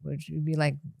 would you be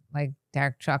like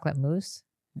dark chocolate mousse?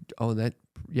 Oh,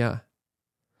 yeah.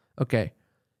 Okay.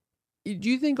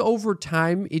 Do you think over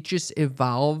time it just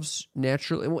evolves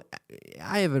naturally?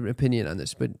 I have an opinion on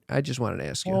this, but I just wanted to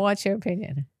ask you. Well, what's your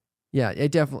opinion? Yeah,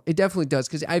 it definitely does,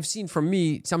 because I've seen from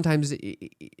me sometimes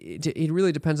it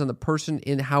really depends on the person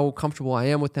and how comfortable I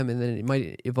am with them, and then it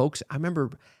might evoke. I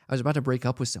remember I was about to break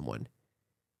up with someone.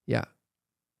 Yeah,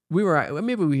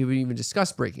 maybe we even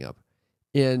discussed breaking up,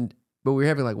 but we were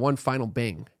having like one final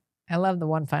bang. I love the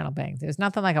one final bang. There's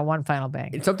nothing like a one final bang.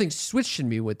 And something switched in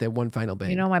me with that one final bang.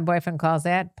 You know what my boyfriend calls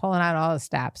that? Pulling out all the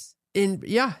stops. And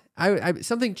yeah, I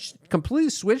something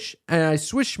completely switched, and I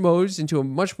switched modes into a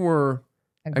much more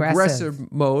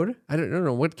aggressive mode. I don't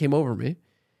know what came over me.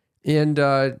 And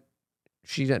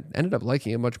she ended up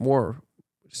liking it much more.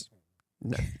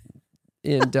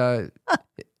 And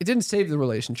it didn't save the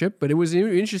relationship, but it was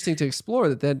interesting to explore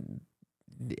that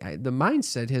the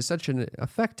mindset has such an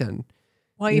effect on.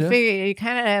 Well, you figure you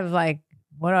kind of have like,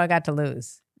 what do I got to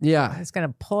lose? Yeah. I'm just going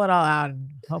to pull it all out and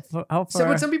hope for. So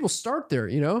when some people start there,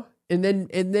 and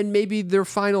then maybe their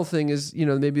final thing is,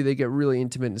 maybe they get really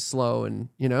intimate and slow and,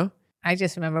 I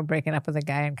just remember breaking up with a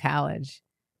guy in college.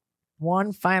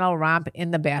 One final romp in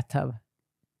the bathtub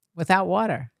without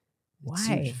water. Why? It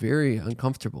seems very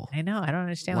uncomfortable. I know. I don't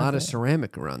understand. A lot of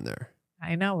ceramic around there.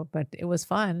 I know, but it was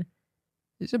fun.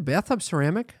 Is a bathtub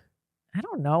ceramic? I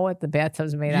don't know what the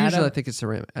bathtub's made out of. Usually I think it's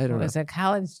ceramic. I don't know. It was a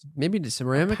college maybe it's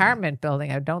ceramic apartment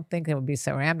building. I don't think it would be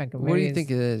ceramic. What do you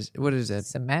think it is? What is that?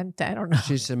 Cement? I don't know.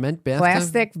 She's cement bathtub?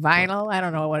 Plastic, vinyl? I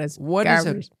don't know what it's. What is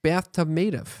a bathtub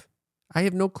made of? I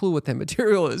have no clue what that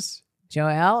material is.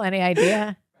 Joel, any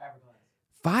idea?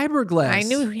 Fiberglass. I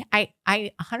knew.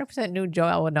 I 100% knew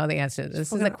Joel would know the answer.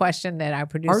 This is a question that our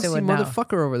producer artsy would know.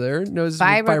 motherfucker over there knows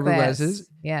what fiberglass is.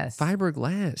 Yes.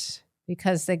 Fiberglass.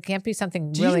 Because they can't be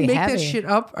something really really heavy. Do you make heavy. that shit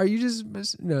up? Are you just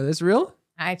no? That's real.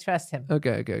 I trust him.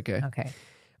 Okay.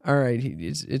 All right,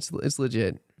 it's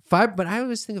legit. But I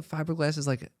always think of fiberglass as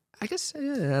like, I guess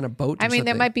on a boat. I mean,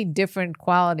 there might be different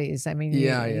qualities. I mean,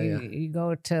 you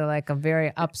go to like a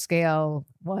very upscale.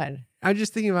 What? I'm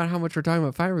just thinking about how much we're talking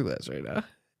about fiberglass right now.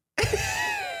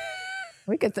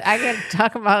 I could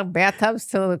talk about bathtubs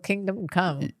till the kingdom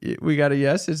come. We got a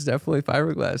yes. It's definitely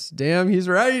fiberglass. Damn, he's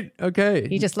right. Okay.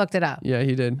 He just looked it up. Yeah,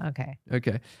 he did.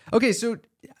 Okay. So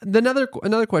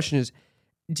another question is,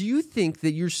 do you think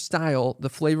that your style, the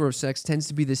flavor of sex, tends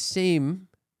to be the same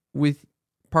with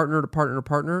partner to partner to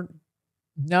partner?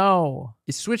 No.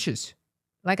 It switches.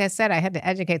 Like I said, I had to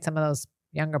educate some of those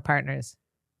younger partners.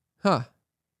 Huh.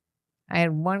 I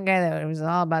had one guy that was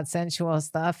all about sensual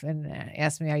stuff and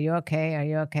asked me, are you okay? Are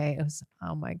you okay? It was,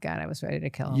 oh my God, I was ready to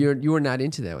kill him. You were not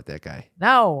into that with that guy?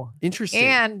 No. Interesting.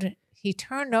 And he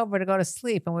turned over to go to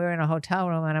sleep and we were in a hotel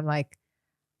room and I'm like,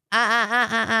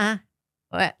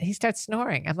 What? He starts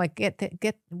snoring. I'm like,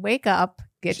 wake up,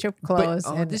 get your clothes.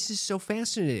 But, this is so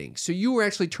fascinating. So you were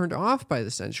actually turned off by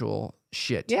the sensual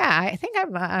shit. Yeah, I think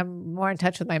I'm more in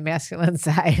touch with my masculine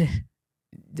side.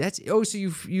 So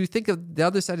you think of the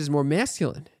other side as more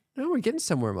masculine. No, we're getting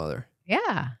somewhere, mother.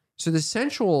 Yeah. So the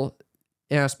sensual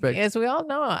aspect. As we all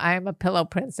know, I'm a pillow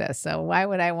princess. So why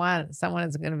would I want someone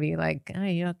who's going to be like, "Are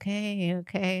you okay? You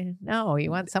okay?" No, you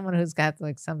want someone who's got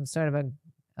like some sort of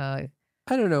a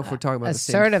I don't know if we're talking about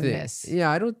assertiveness. the same thing.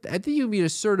 Yeah, I think you mean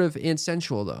assertive and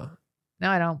sensual though. No,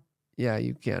 I don't. Yeah,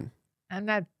 you can. I'm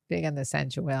not big on the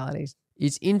sensualities.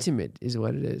 It's intimate, is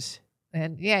what it is.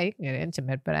 And yeah, you can get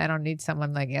intimate, but I don't need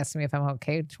someone like asking me if I'm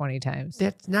okay 20 times.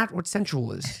 That's not what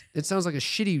sensual is. It sounds like a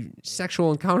shitty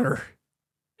sexual encounter.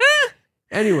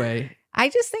 Anyway. I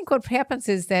just think what happens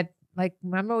is that, like,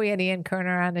 remember we had Ian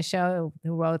Kerner on the show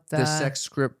who wrote the sex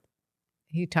script.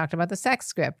 He talked about the sex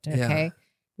script. Okay. Yeah.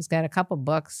 He's got a couple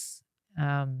books.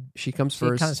 She Comes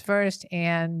First.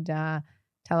 And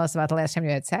tell us about the last time you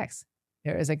had sex.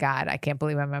 There is a God. I can't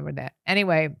believe I remembered that.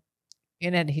 Anyway,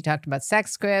 in it, he talked about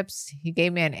sex scripts. He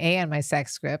gave me an A on my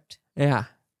sex script. Yeah.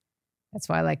 That's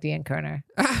why I liked Ian Kerner.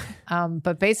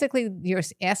 But basically, you're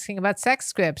asking about sex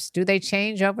scripts. Do they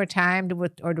change over time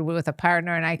with a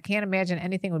partner? And I can't imagine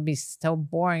anything would be so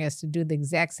boring as to do the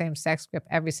exact same sex script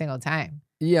every single time.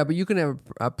 Yeah, but you can have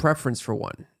a preference for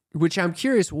one, which I'm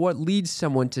curious what leads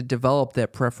someone to develop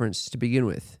that preference to begin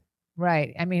with.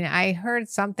 Right. I mean, I heard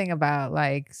something about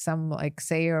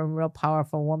say you're a real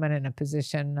powerful woman in a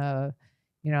position of,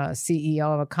 a CEO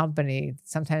of a company.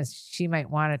 Sometimes she might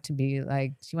want it to be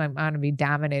she might want to be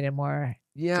dominated more.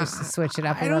 Yeah. Just to switch it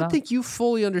up a little. I don't think you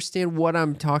fully understand what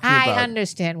I'm talking about. I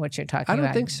understand what you're talking about. I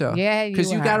don't think so. Yeah,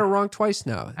 because you got it wrong twice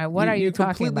now. What are you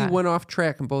talking about? You completely went off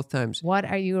track in both times. What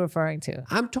are you referring to?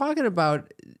 I'm talking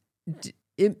about,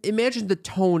 imagine the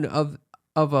tone of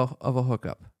a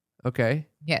hookup. Okay.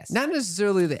 Yes. Not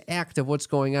necessarily the act of what's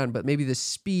going on, but maybe the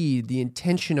speed, the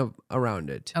intention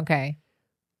around it. Okay.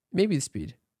 Maybe the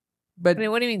speed. But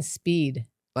what do you mean speed?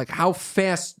 Like how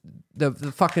fast the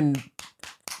fucking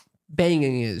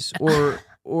banging is, or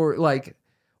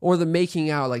the making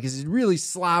out. Like, is it really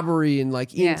slobbery and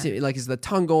intimate? Like, is the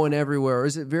tongue going everywhere? Or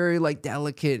is it very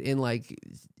delicate and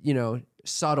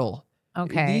subtle?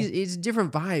 Okay. It's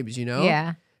different vibes,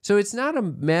 Yeah. So it's not a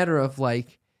matter of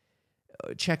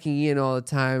checking in all the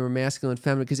time or masculine,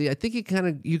 feminine, because I think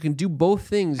you can do both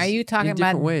things. Are you talking in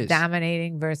different about ways.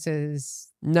 dominating versus?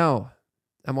 No,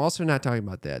 I'm also not talking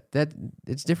about that. That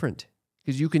it's different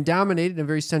because you can dominate in a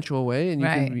very sensual way, and you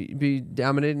can be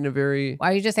dominated in a very.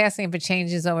 Are you just asking if it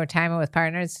changes over time or with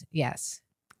partners? Yes.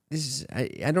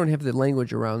 I don't have the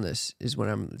language around this. Is what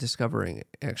I'm discovering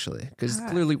actually, because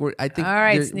clearly we're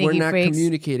not freaks.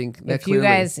 communicating that if clearly.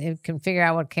 You guys can figure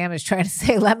out what Cam is trying to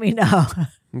say, let me know.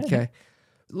 Okay.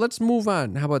 Let's move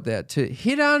on. How about that? To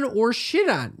hit on or shit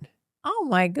on. Oh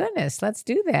my goodness. Let's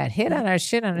do that. Hit on or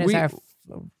shit on is our.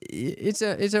 It's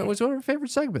one of our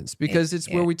favorite segments because it's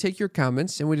where we take your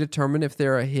comments and we determine if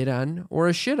they're a hit on or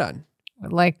a shit on.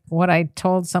 Like what I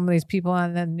told some of these people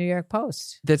on the New York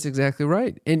Post. That's exactly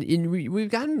right. And we've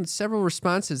gotten several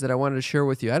responses that I wanted to share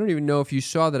with you. I don't even know if you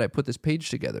saw that I put this page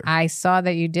together. I saw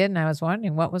that you did, and I was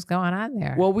wondering what was going on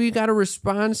there. Well, we got a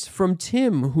response from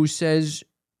Tim who says,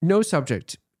 no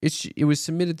subject. It was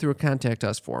submitted through a contact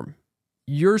us form.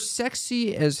 You're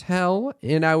sexy as hell,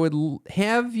 and I would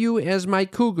have you as my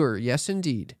cougar. Yes,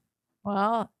 indeed.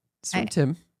 Well, it's from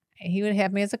Tim. He would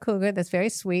have me as a cougar. That's very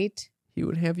sweet. He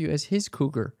would have you as his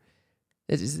cougar.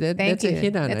 That's a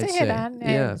hit on. That's a hit on.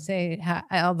 Yeah. I'd say,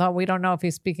 although we don't know if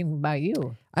he's speaking about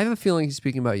you. I have a feeling he's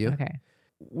speaking about you. Okay.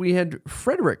 We had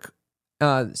Frederick.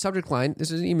 Subject line.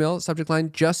 This is an email. Subject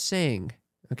line. Just saying.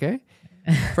 Okay.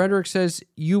 Frederick says,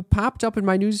 you popped up in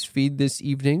my news feed this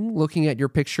evening looking at your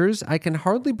pictures. I can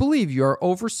hardly believe you are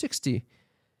over 60.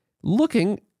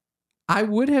 Looking, I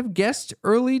would have guessed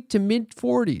early to mid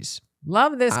 40s.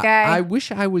 Love this guy. I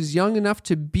wish I was young enough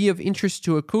to be of interest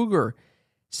to a cougar.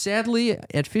 Sadly,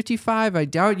 at 55, I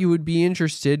doubt you would be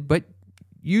interested, but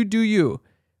you do you.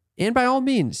 And by all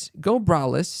means, go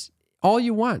braless all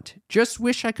you want. Just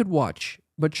wish I could watch.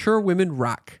 Mature women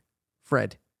rock.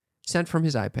 Fred. Sent from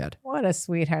his iPad. What a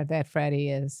sweetheart that Freddie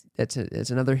is. That's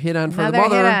another hit on for the mother.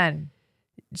 Another hit on.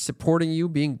 Supporting you,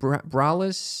 being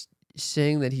braless,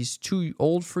 saying that he's too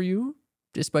old for you,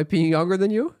 despite being younger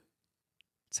than you.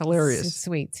 It's hilarious. It's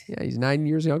sweet. Yeah, he's 9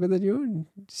 years younger than you and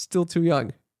still too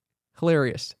young.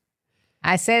 Hilarious.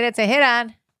 I said it's a hit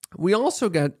on. We also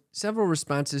got several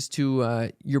responses to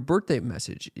your birthday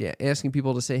message, asking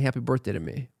people to say happy birthday to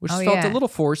me, which felt a little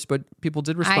forced, but people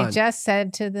did respond. I just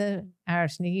said to our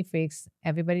sneaky freaks,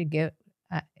 everybody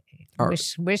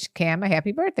wish Cam a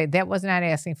happy birthday. That was not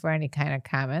asking for any kind of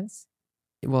comments.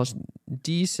 Well,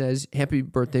 D says, happy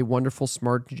birthday, wonderful,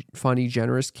 smart, funny,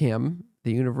 generous Kim.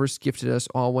 The universe gifted us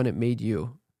all when it made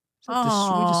you. Is that the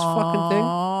sweetest fucking thing?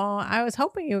 Oh, I was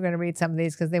hoping you were going to read some of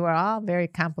these because they were all very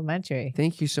complimentary.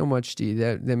 Thank you so much, D.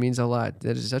 That means a lot.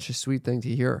 That is such a sweet thing to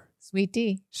hear. Sweet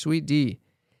D. Sweet D.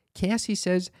 Cassie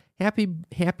says,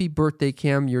 happy birthday,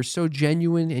 Kim. You're so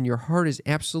genuine and your heart is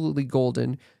absolutely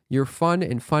golden. You're fun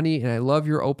and funny, and I love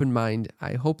your open mind.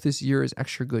 I hope this year is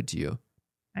extra good to you.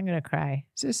 I'm going to cry.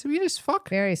 Is that sweet as fuck?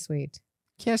 Very sweet.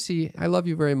 Cassie, I love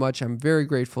you very much. I'm very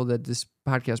grateful that this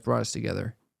podcast brought us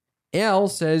together. Al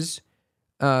says,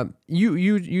 you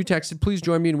texted, please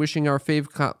join me in wishing our fave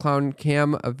clown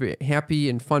Cam a happy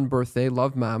and fun birthday.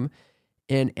 Love, Mom.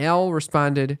 And Al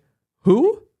responded,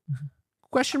 who?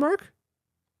 Question mark?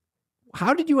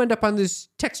 How did you end up on this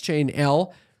text chain,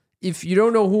 Al, if you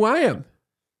don't know who I am?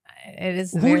 It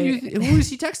is Who is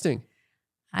he texting?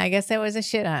 I guess that was a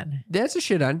shit on. That's a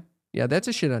shit on. Yeah, that's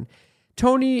a shit on.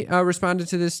 Tony responded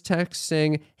to this text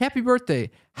saying, happy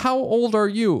birthday. How old are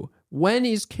you? When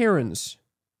is Karen's?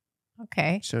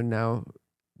 Okay. So now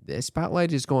the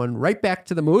spotlight is going right back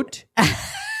to the moot.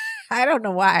 I don't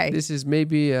know why. This is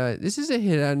maybe, this is a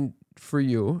hit on for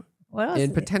you. What else?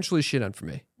 And potentially shit on for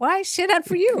me. Why shit on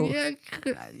for you?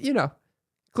 Yeah,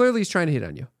 clearly he's trying to hit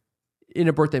on you in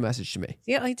a birthday message to me.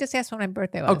 Yeah, he just asked when my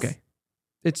birthday was. Okay.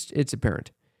 It's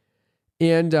apparent.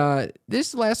 And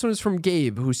this last one is from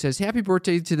Gabe, who says, happy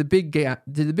birthday to the big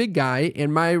guy,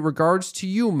 and my regards to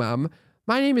you, Mom.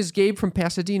 My name is Gabe from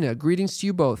Pasadena. Greetings to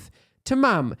you both. To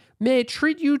Mom, may I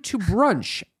treat you to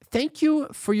brunch? Thank you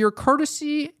for your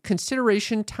courtesy,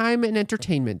 consideration, time, and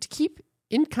entertainment. Keep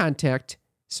in contact.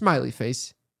 Smiley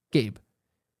face. Gabe.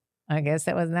 I guess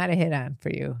that was not a hit on for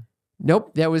you.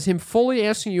 Nope. That was him fully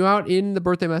asking you out in the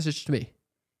birthday message to me.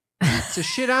 It's a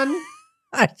shit on.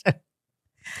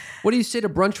 What do you say to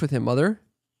brunch with him, Mother?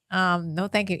 No,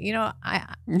 thank you.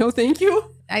 No, thank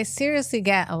you. I seriously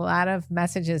get a lot of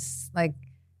messages like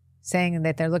saying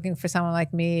that they're looking for someone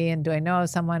like me and do I know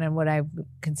someone and would I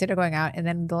consider going out? And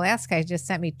then the last guy just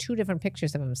sent me 2 different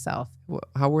pictures of himself.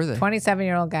 How were they?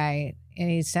 27-year-old guy. And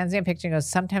he sends me a picture and goes,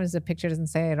 sometimes the picture doesn't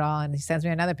say it all. And he sends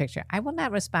me another picture. I will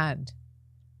not respond.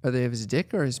 Are they of his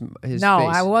dick or his No, face?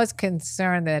 I was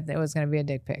concerned that it was going to be a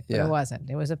dick pic, but Yeah. it wasn't.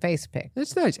 It was a face pic.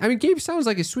 That's nice. I mean, Gabe sounds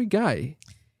like a sweet guy.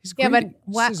 But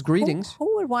His greetings.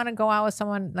 Who would want to go out with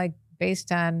someone like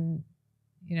based on,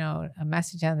 a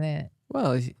message on the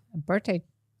birthday?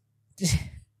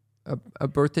 A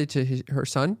birthday to her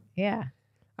son? Yeah.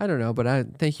 I don't know, but I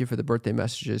thank you for the birthday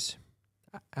messages.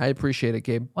 I appreciate it,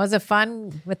 Gabe. Was it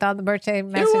fun with all the birthday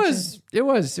messages? It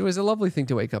was a lovely thing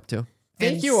to wake up to.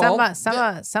 Thank And you all.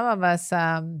 Some of us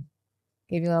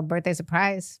gave you a little birthday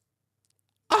surprise.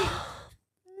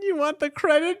 You want the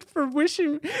credit for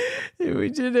wishing? We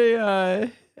did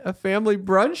a family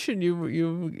brunch, and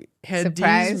you had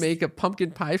Surprise. Dee's make a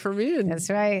pumpkin pie for me, and That's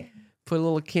right. put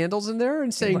little candles in there,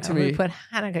 and sang to We me. put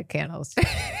Hanukkah candles.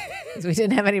 'Cause we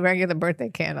didn't have any regular birthday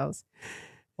candles.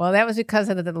 Well, that was because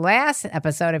of the last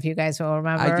episode, if you guys will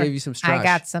remember. I gave you some strash. I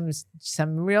got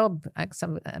some real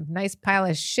nice pile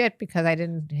of shit because I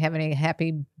didn't have any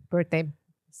happy birthday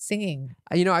singing.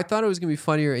 I thought it was gonna be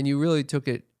funnier, and you really took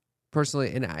it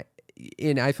personally,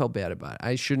 and I felt bad about it.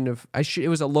 I shouldn't have. It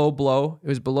was a low blow. It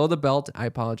was below the belt. I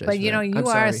apologize. But for you that. I'm are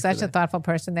sorry such for a that. thoughtful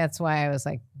person. That's why I was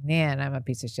like, man, I'm a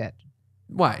piece of shit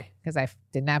Why? because I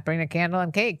did not bring a candle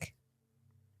and cake.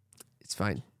 It's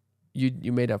fine.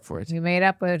 You made up for it, You made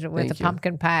up with Thank the you.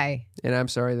 pumpkin pie. and I'm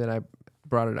sorry that I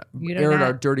brought it up. You do Aired not-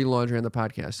 our dirty laundry on the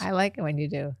podcast. I like it when you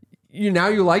do. You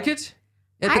like it?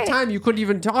 At the time, you couldn't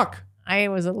even talk. I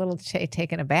was a little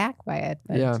taken aback by it,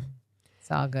 but Yeah.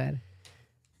 it's all good.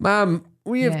 Mom,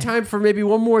 we have Yeah. time for maybe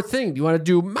one more thing. Do you want to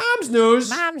do Mom's News?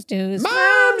 Mom's news.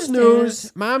 Mom's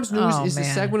News. Mom's News Oh, is the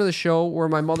man. segment of the show where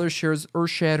my mother shares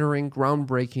earth-shattering,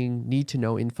 groundbreaking,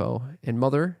 need-to-know info. And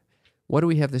Mother, what do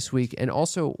we have this week? And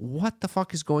also, what the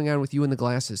fuck is going on with you and the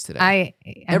glasses today?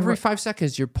 Every 5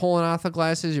 seconds, you're pulling off the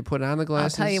glasses, you're putting on the I'll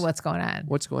glasses. tell you what's going on.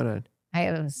 What's going on? I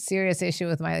have a serious issue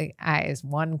with my eyes.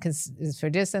 One is for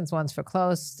distance, one's for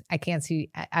close. I can't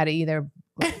see out of either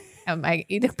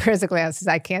either pairs of glasses.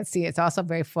 I can't see. It's also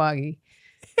very foggy.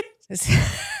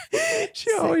 She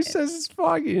always says it's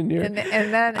foggy in here. And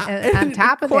then on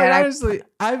top of Quite that, honestly,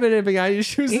 I've been having eye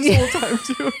issues this whole time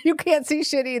too. you can't see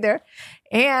shit either.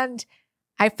 And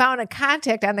I found a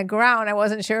contact on the ground. I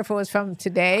wasn't sure if it was from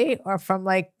today or from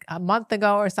like a month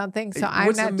ago or something. So I'm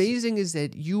What's not amazing is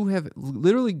that you have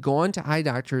literally gone to eye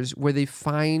doctors where they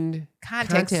find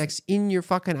contacts in your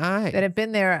fucking eye. that have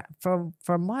been there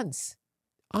for months.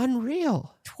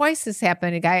 Unreal. Twice this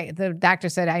happened. The doctor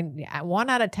said, I 1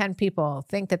 out of 10 people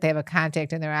think that they have a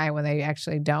contact in their eye when they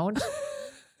actually don't.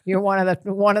 You're one of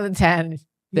the 10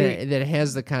 That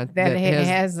has the contact. that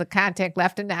has the contact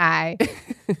left in the eye.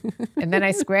 And then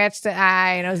I scratched the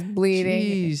eye and I was bleeding.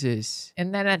 Jesus.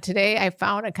 And then today I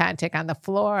found a contact on the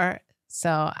floor. So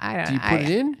I don't. Do you put it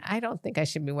in? I don't think I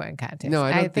should be wearing contacts. No,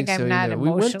 I don't think so I'm not either. We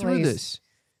emotionally. went through this.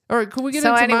 All right, can we get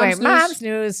So into anyway, mom's news?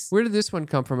 news. Where did this one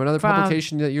come from? Another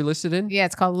publication that you're listed in? Yeah,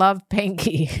 it's called Love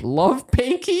Panky. Love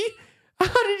Panky?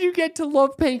 How did you get to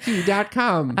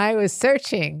lovepanky.com? I was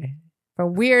searching for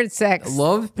weird sex.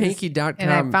 Lovepanky.com.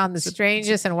 And I found the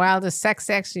strangest and wildest sex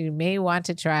acts you may want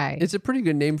to try. It's a pretty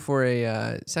good name for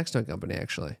a sex toy company,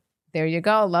 actually. There you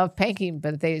go. Love Panky,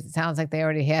 but it sounds like they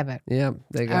already have it. Yeah,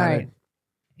 they got All it. right.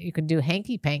 You can do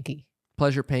Hanky Panky.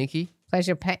 Pleasure Panky?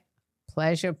 Pleasure Pandy.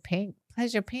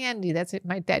 That's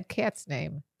my dead cat's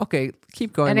name. Okay,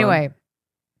 keep going. Anyway,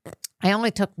 I only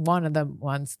took one of the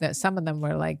ones that some of them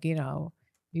were like,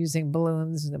 using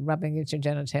balloons, rubbing at your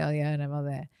genitalia and all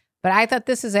that. But I thought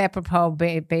this is apropos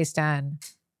based on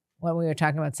what we were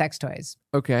talking about sex toys.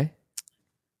 Okay.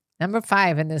 Number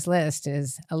 5 in this list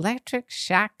is electric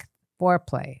shock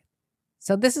foreplay.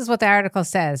 So this is what the article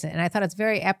says. And I thought it's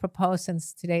very apropos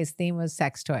since today's theme was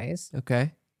sex toys.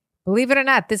 Okay. Believe it or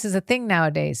not, this is a thing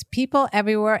nowadays. People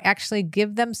everywhere actually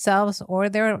give themselves or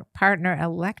their partner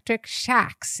electric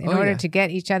shocks in order to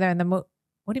get each other in the mood.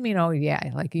 What do you mean? Oh,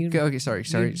 yeah. Like you. Okay, sorry.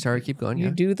 Keep going.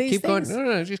 You do these keep things? going.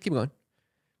 No, just keep going.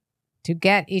 To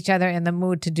get each other in the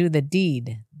mood to do the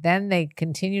deed. Then they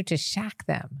continue to shock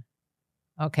them.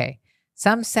 Okay.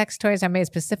 Some sex toys are made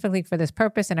specifically for this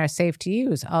purpose and are safe to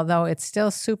use, although it's still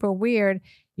super weird.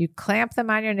 You clamp them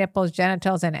on your nipples,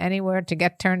 genitals, and anywhere to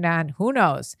get turned on. Who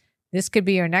knows? This could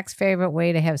be your next favorite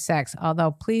way to have sex, although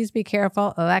please be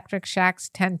careful. Electric shocks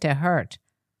tend to hurt.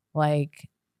 Like,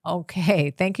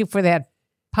 okay, thank you for that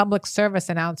public service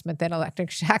announcement that electric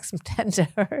shocks tend to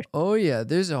hurt. Oh, yeah.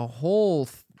 There's a whole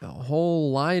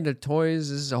line of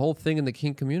toys. This is a whole thing in the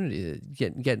kink community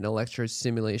that get an electro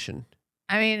stimulation.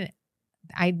 I mean,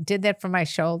 I did that for my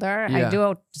shoulder. Yeah. I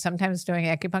do it sometimes doing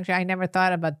acupuncture. I never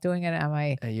thought about doing it on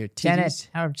my Your titties.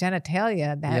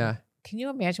 genitalia. Yeah. Can you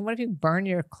imagine? What if you burn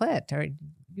your clit? Or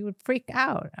you would freak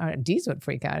out. Or Deez would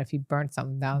freak out if he burned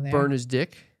something down there. Burn his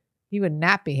dick. He would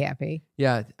not be happy.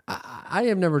 Yeah. I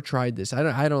have never tried this.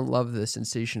 I don't love the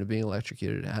sensation of being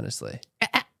electrocuted, honestly.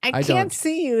 I can't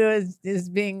see you as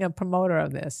being a promoter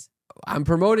of this. I'm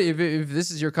promoting. If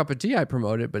this is your cup of tea, I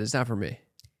promote it, but it's not for me.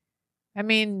 I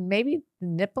mean, maybe the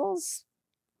nipples?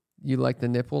 You like the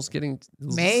nipples getting...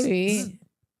 Maybe.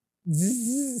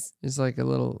 Zzz. It's like a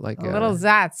little... A little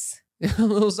zats. A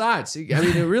little zots. I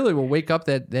mean, it really will wake up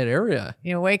that area.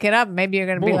 You wake it up, maybe you're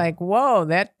going to be like, whoa,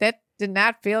 that did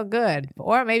not feel good.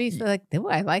 Or maybe you feel like, oh,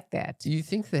 I like that. Do you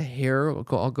think the hair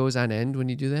all goes on end when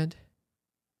you do that?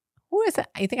 Who is that?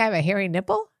 You think I have a hairy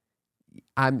nipple?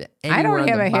 I don't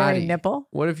have a hairy nipple.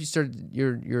 What if you start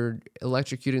you're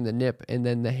electrocuting the nip and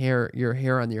then your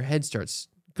hair on your head starts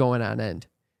going on end?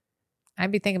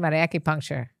 I'd be thinking about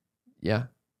acupuncture. Yeah,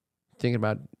 thinking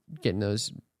about getting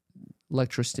those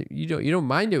electricity. You don't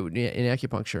mind it in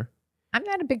acupuncture. I'm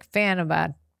not a big fan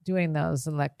about doing those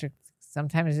electric.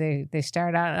 Sometimes they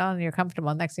start out and you're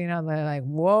comfortable. Next thing you know, they're like,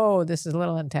 whoa, this is a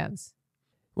little intense.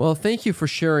 Well, thank you for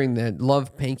sharing that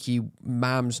Love Panky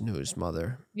mom's news,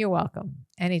 Mother. You're welcome.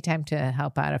 Anytime to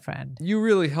help out a friend. You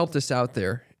really helped us out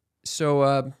there.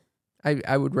 So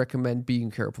I would recommend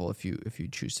being careful if you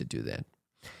choose to do that.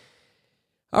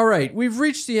 All right, we've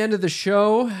reached the end of the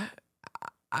show.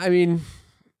 I mean,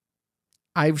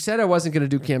 I said I wasn't going to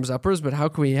do Cam's Uppers, but how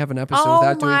can we have an episode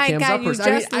without doing Cam's Uppers? You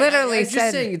just literally I'm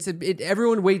just saying,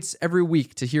 everyone waits every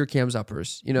week to hear Cam's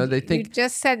Uppers. You know, they think... You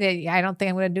just said that I don't think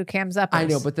I'm going to do Cam's Uppers. I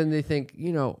know, but then they think,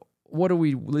 what do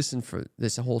we listen for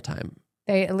this whole time?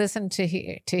 They listen to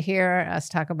hear us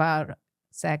talk about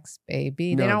sex,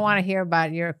 baby. No. They don't want to hear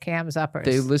about your Cam's Uppers.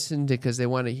 They listen because they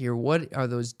want to hear what are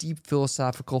those deep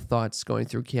philosophical thoughts going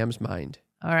through Cam's mind.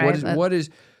 All right.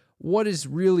 What is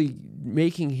really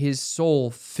making his soul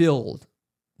filled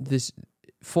this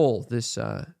Pisces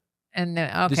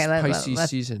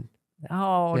season?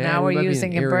 Oh, Yeah, now we might we're be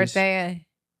using in your Aries. birthday.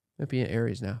 Might be in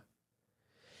Aries now.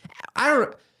 I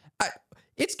don't know.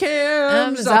 It's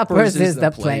Cam's Uppers is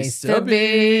the place to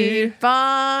be.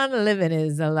 Fun living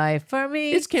is the life for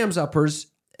me. It's Cam's Uppers.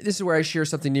 This is where I share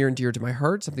something near and dear to my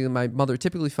heart, something that my mother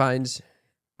typically finds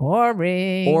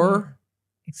boring or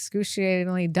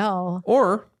excruciatingly dull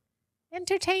or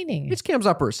entertaining. It's Cam's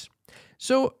Uppers.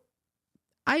 So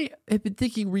I have been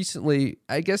thinking recently,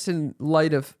 I guess in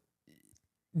light of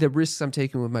the risks I'm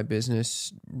taking with my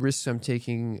business, risks I'm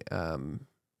taking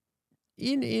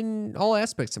in all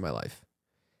aspects of my life,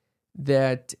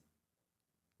 that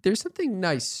there's something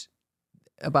nice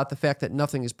about the fact that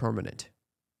nothing is permanent.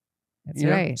 That's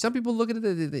right. Some people look at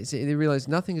it, they realize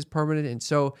nothing is permanent. And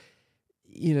so,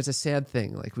 it's a sad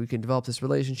thing. Like, we can develop this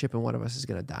relationship and one of us is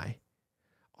going to die.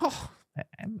 Oh,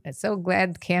 I'm so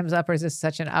glad Cam's Uppers is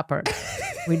such an upper.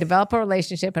 We develop a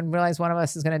relationship and realize one of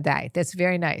us is going to die. That's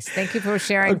very nice. Thank you for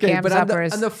sharing Cam's but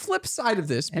Uppers. on the flip side of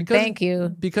this, And thank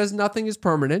you. Because nothing is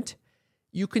permanent,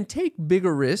 you can take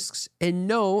bigger risks and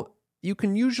know you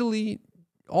can usually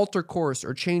alter course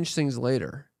or change things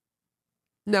later.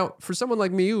 Now, for someone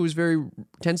like me who's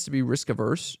tends to be risk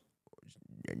averse,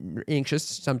 anxious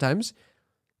sometimes,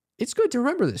 it's good to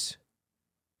remember this.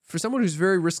 For someone who's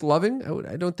very risk loving,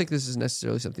 I don't think this is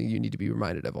necessarily something you need to be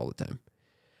reminded of all the time.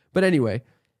 But anyway,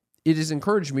 it has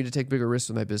encouraged me to take bigger risks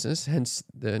with my business, hence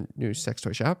the new sex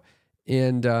toy shop.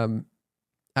 And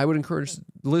I would encourage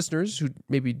listeners who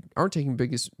maybe aren't taking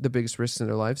the biggest risks in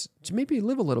their lives to maybe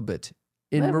live a little bit.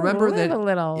 And remember that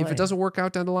if it doesn't work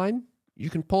out down the line, you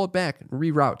can pull it back and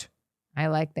reroute. I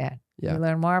like that. Yeah. You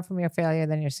learn more from your failure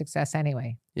than your success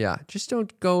anyway. Yeah. Just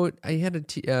don't go. I had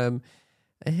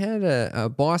a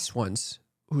boss once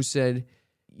who said,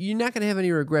 you're not going to have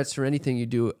any regrets for anything you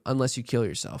do unless you kill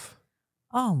yourself.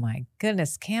 Oh my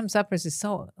goodness. Cam's Uppers is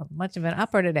so much of an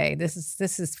upper today. This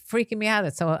is freaking me out.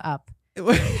 It's so up.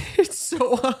 It's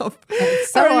so up.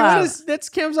 It's so All right, up. that's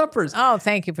Cam's Uppers. Oh,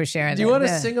 thank you for sharing. Do you want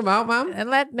to sing them out, Mom? And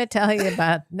let me tell you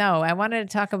about, no, I wanted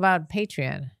to talk about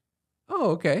Patreon.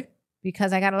 Oh, okay.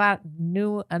 Because I got a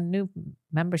new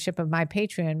membership of my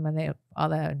Patreon when all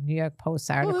the New York Post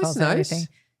articles and everything.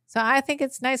 So I think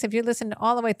it's nice if you listen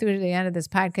all the way through to the end of this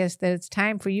podcast that it's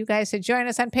time for you guys to join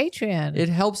us on Patreon. It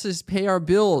helps us pay our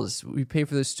bills. We pay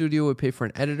for the studio. We pay for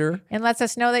an editor. And lets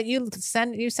us know that you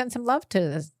send some love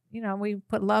to us. We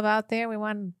put love out there. We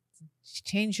want to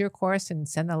change your course and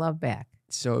send the love back.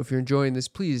 So if you're enjoying this,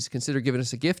 please consider giving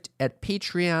us a gift at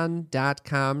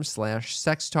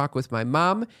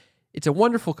patreon.com/sextalkwithmymom. It's a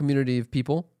wonderful community of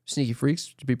people, sneaky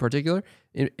freaks to be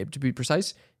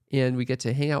precise, and we get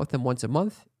to hang out with them once a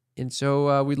month. And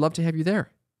so we'd love to have you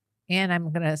there. And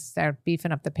I'm going to start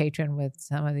beefing up the Patreon with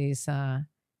some of these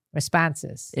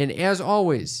responses. And as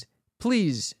always,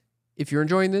 please, if you're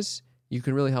enjoying this, you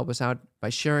can really help us out by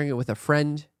sharing it with a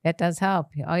friend. That does help.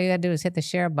 All you got to do is hit the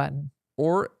share button.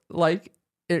 Or like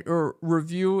it, or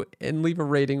review and leave a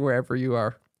rating wherever you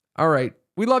are. All right.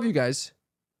 We love you guys.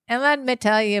 And let me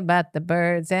tell you about the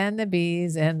birds and the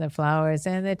bees and the flowers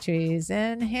and the trees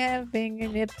and having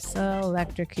an Ips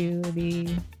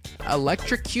electrocutie.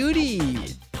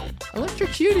 Electrocutie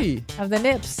Of the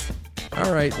nips.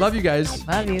 All right. Love you guys.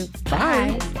 Love you.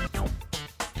 Bye.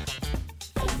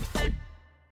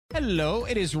 Hello,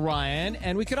 it is Ryan,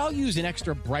 and we could all use an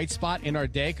extra bright spot in our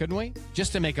day, couldn't we?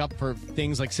 Just to make up for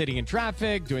things like sitting in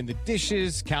traffic, doing the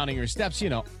dishes, counting your steps,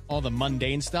 all the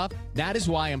mundane stuff. That is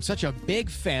why I'm such a big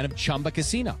fan of Chumba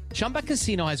Casino. Chumba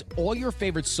Casino has all your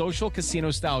favorite social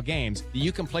casino-style games that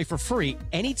you can play for free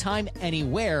anytime,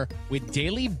 anywhere with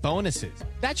daily bonuses.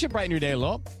 That should brighten your day a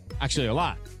little. Actually, a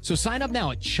lot. So sign up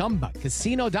now at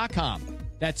ChumbaCasino.com.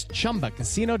 That's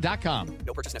ChumbaCasino.com.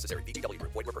 No purchase necessary. VGW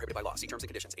Group. Void where prohibited by law. See terms and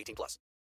conditions. 18+.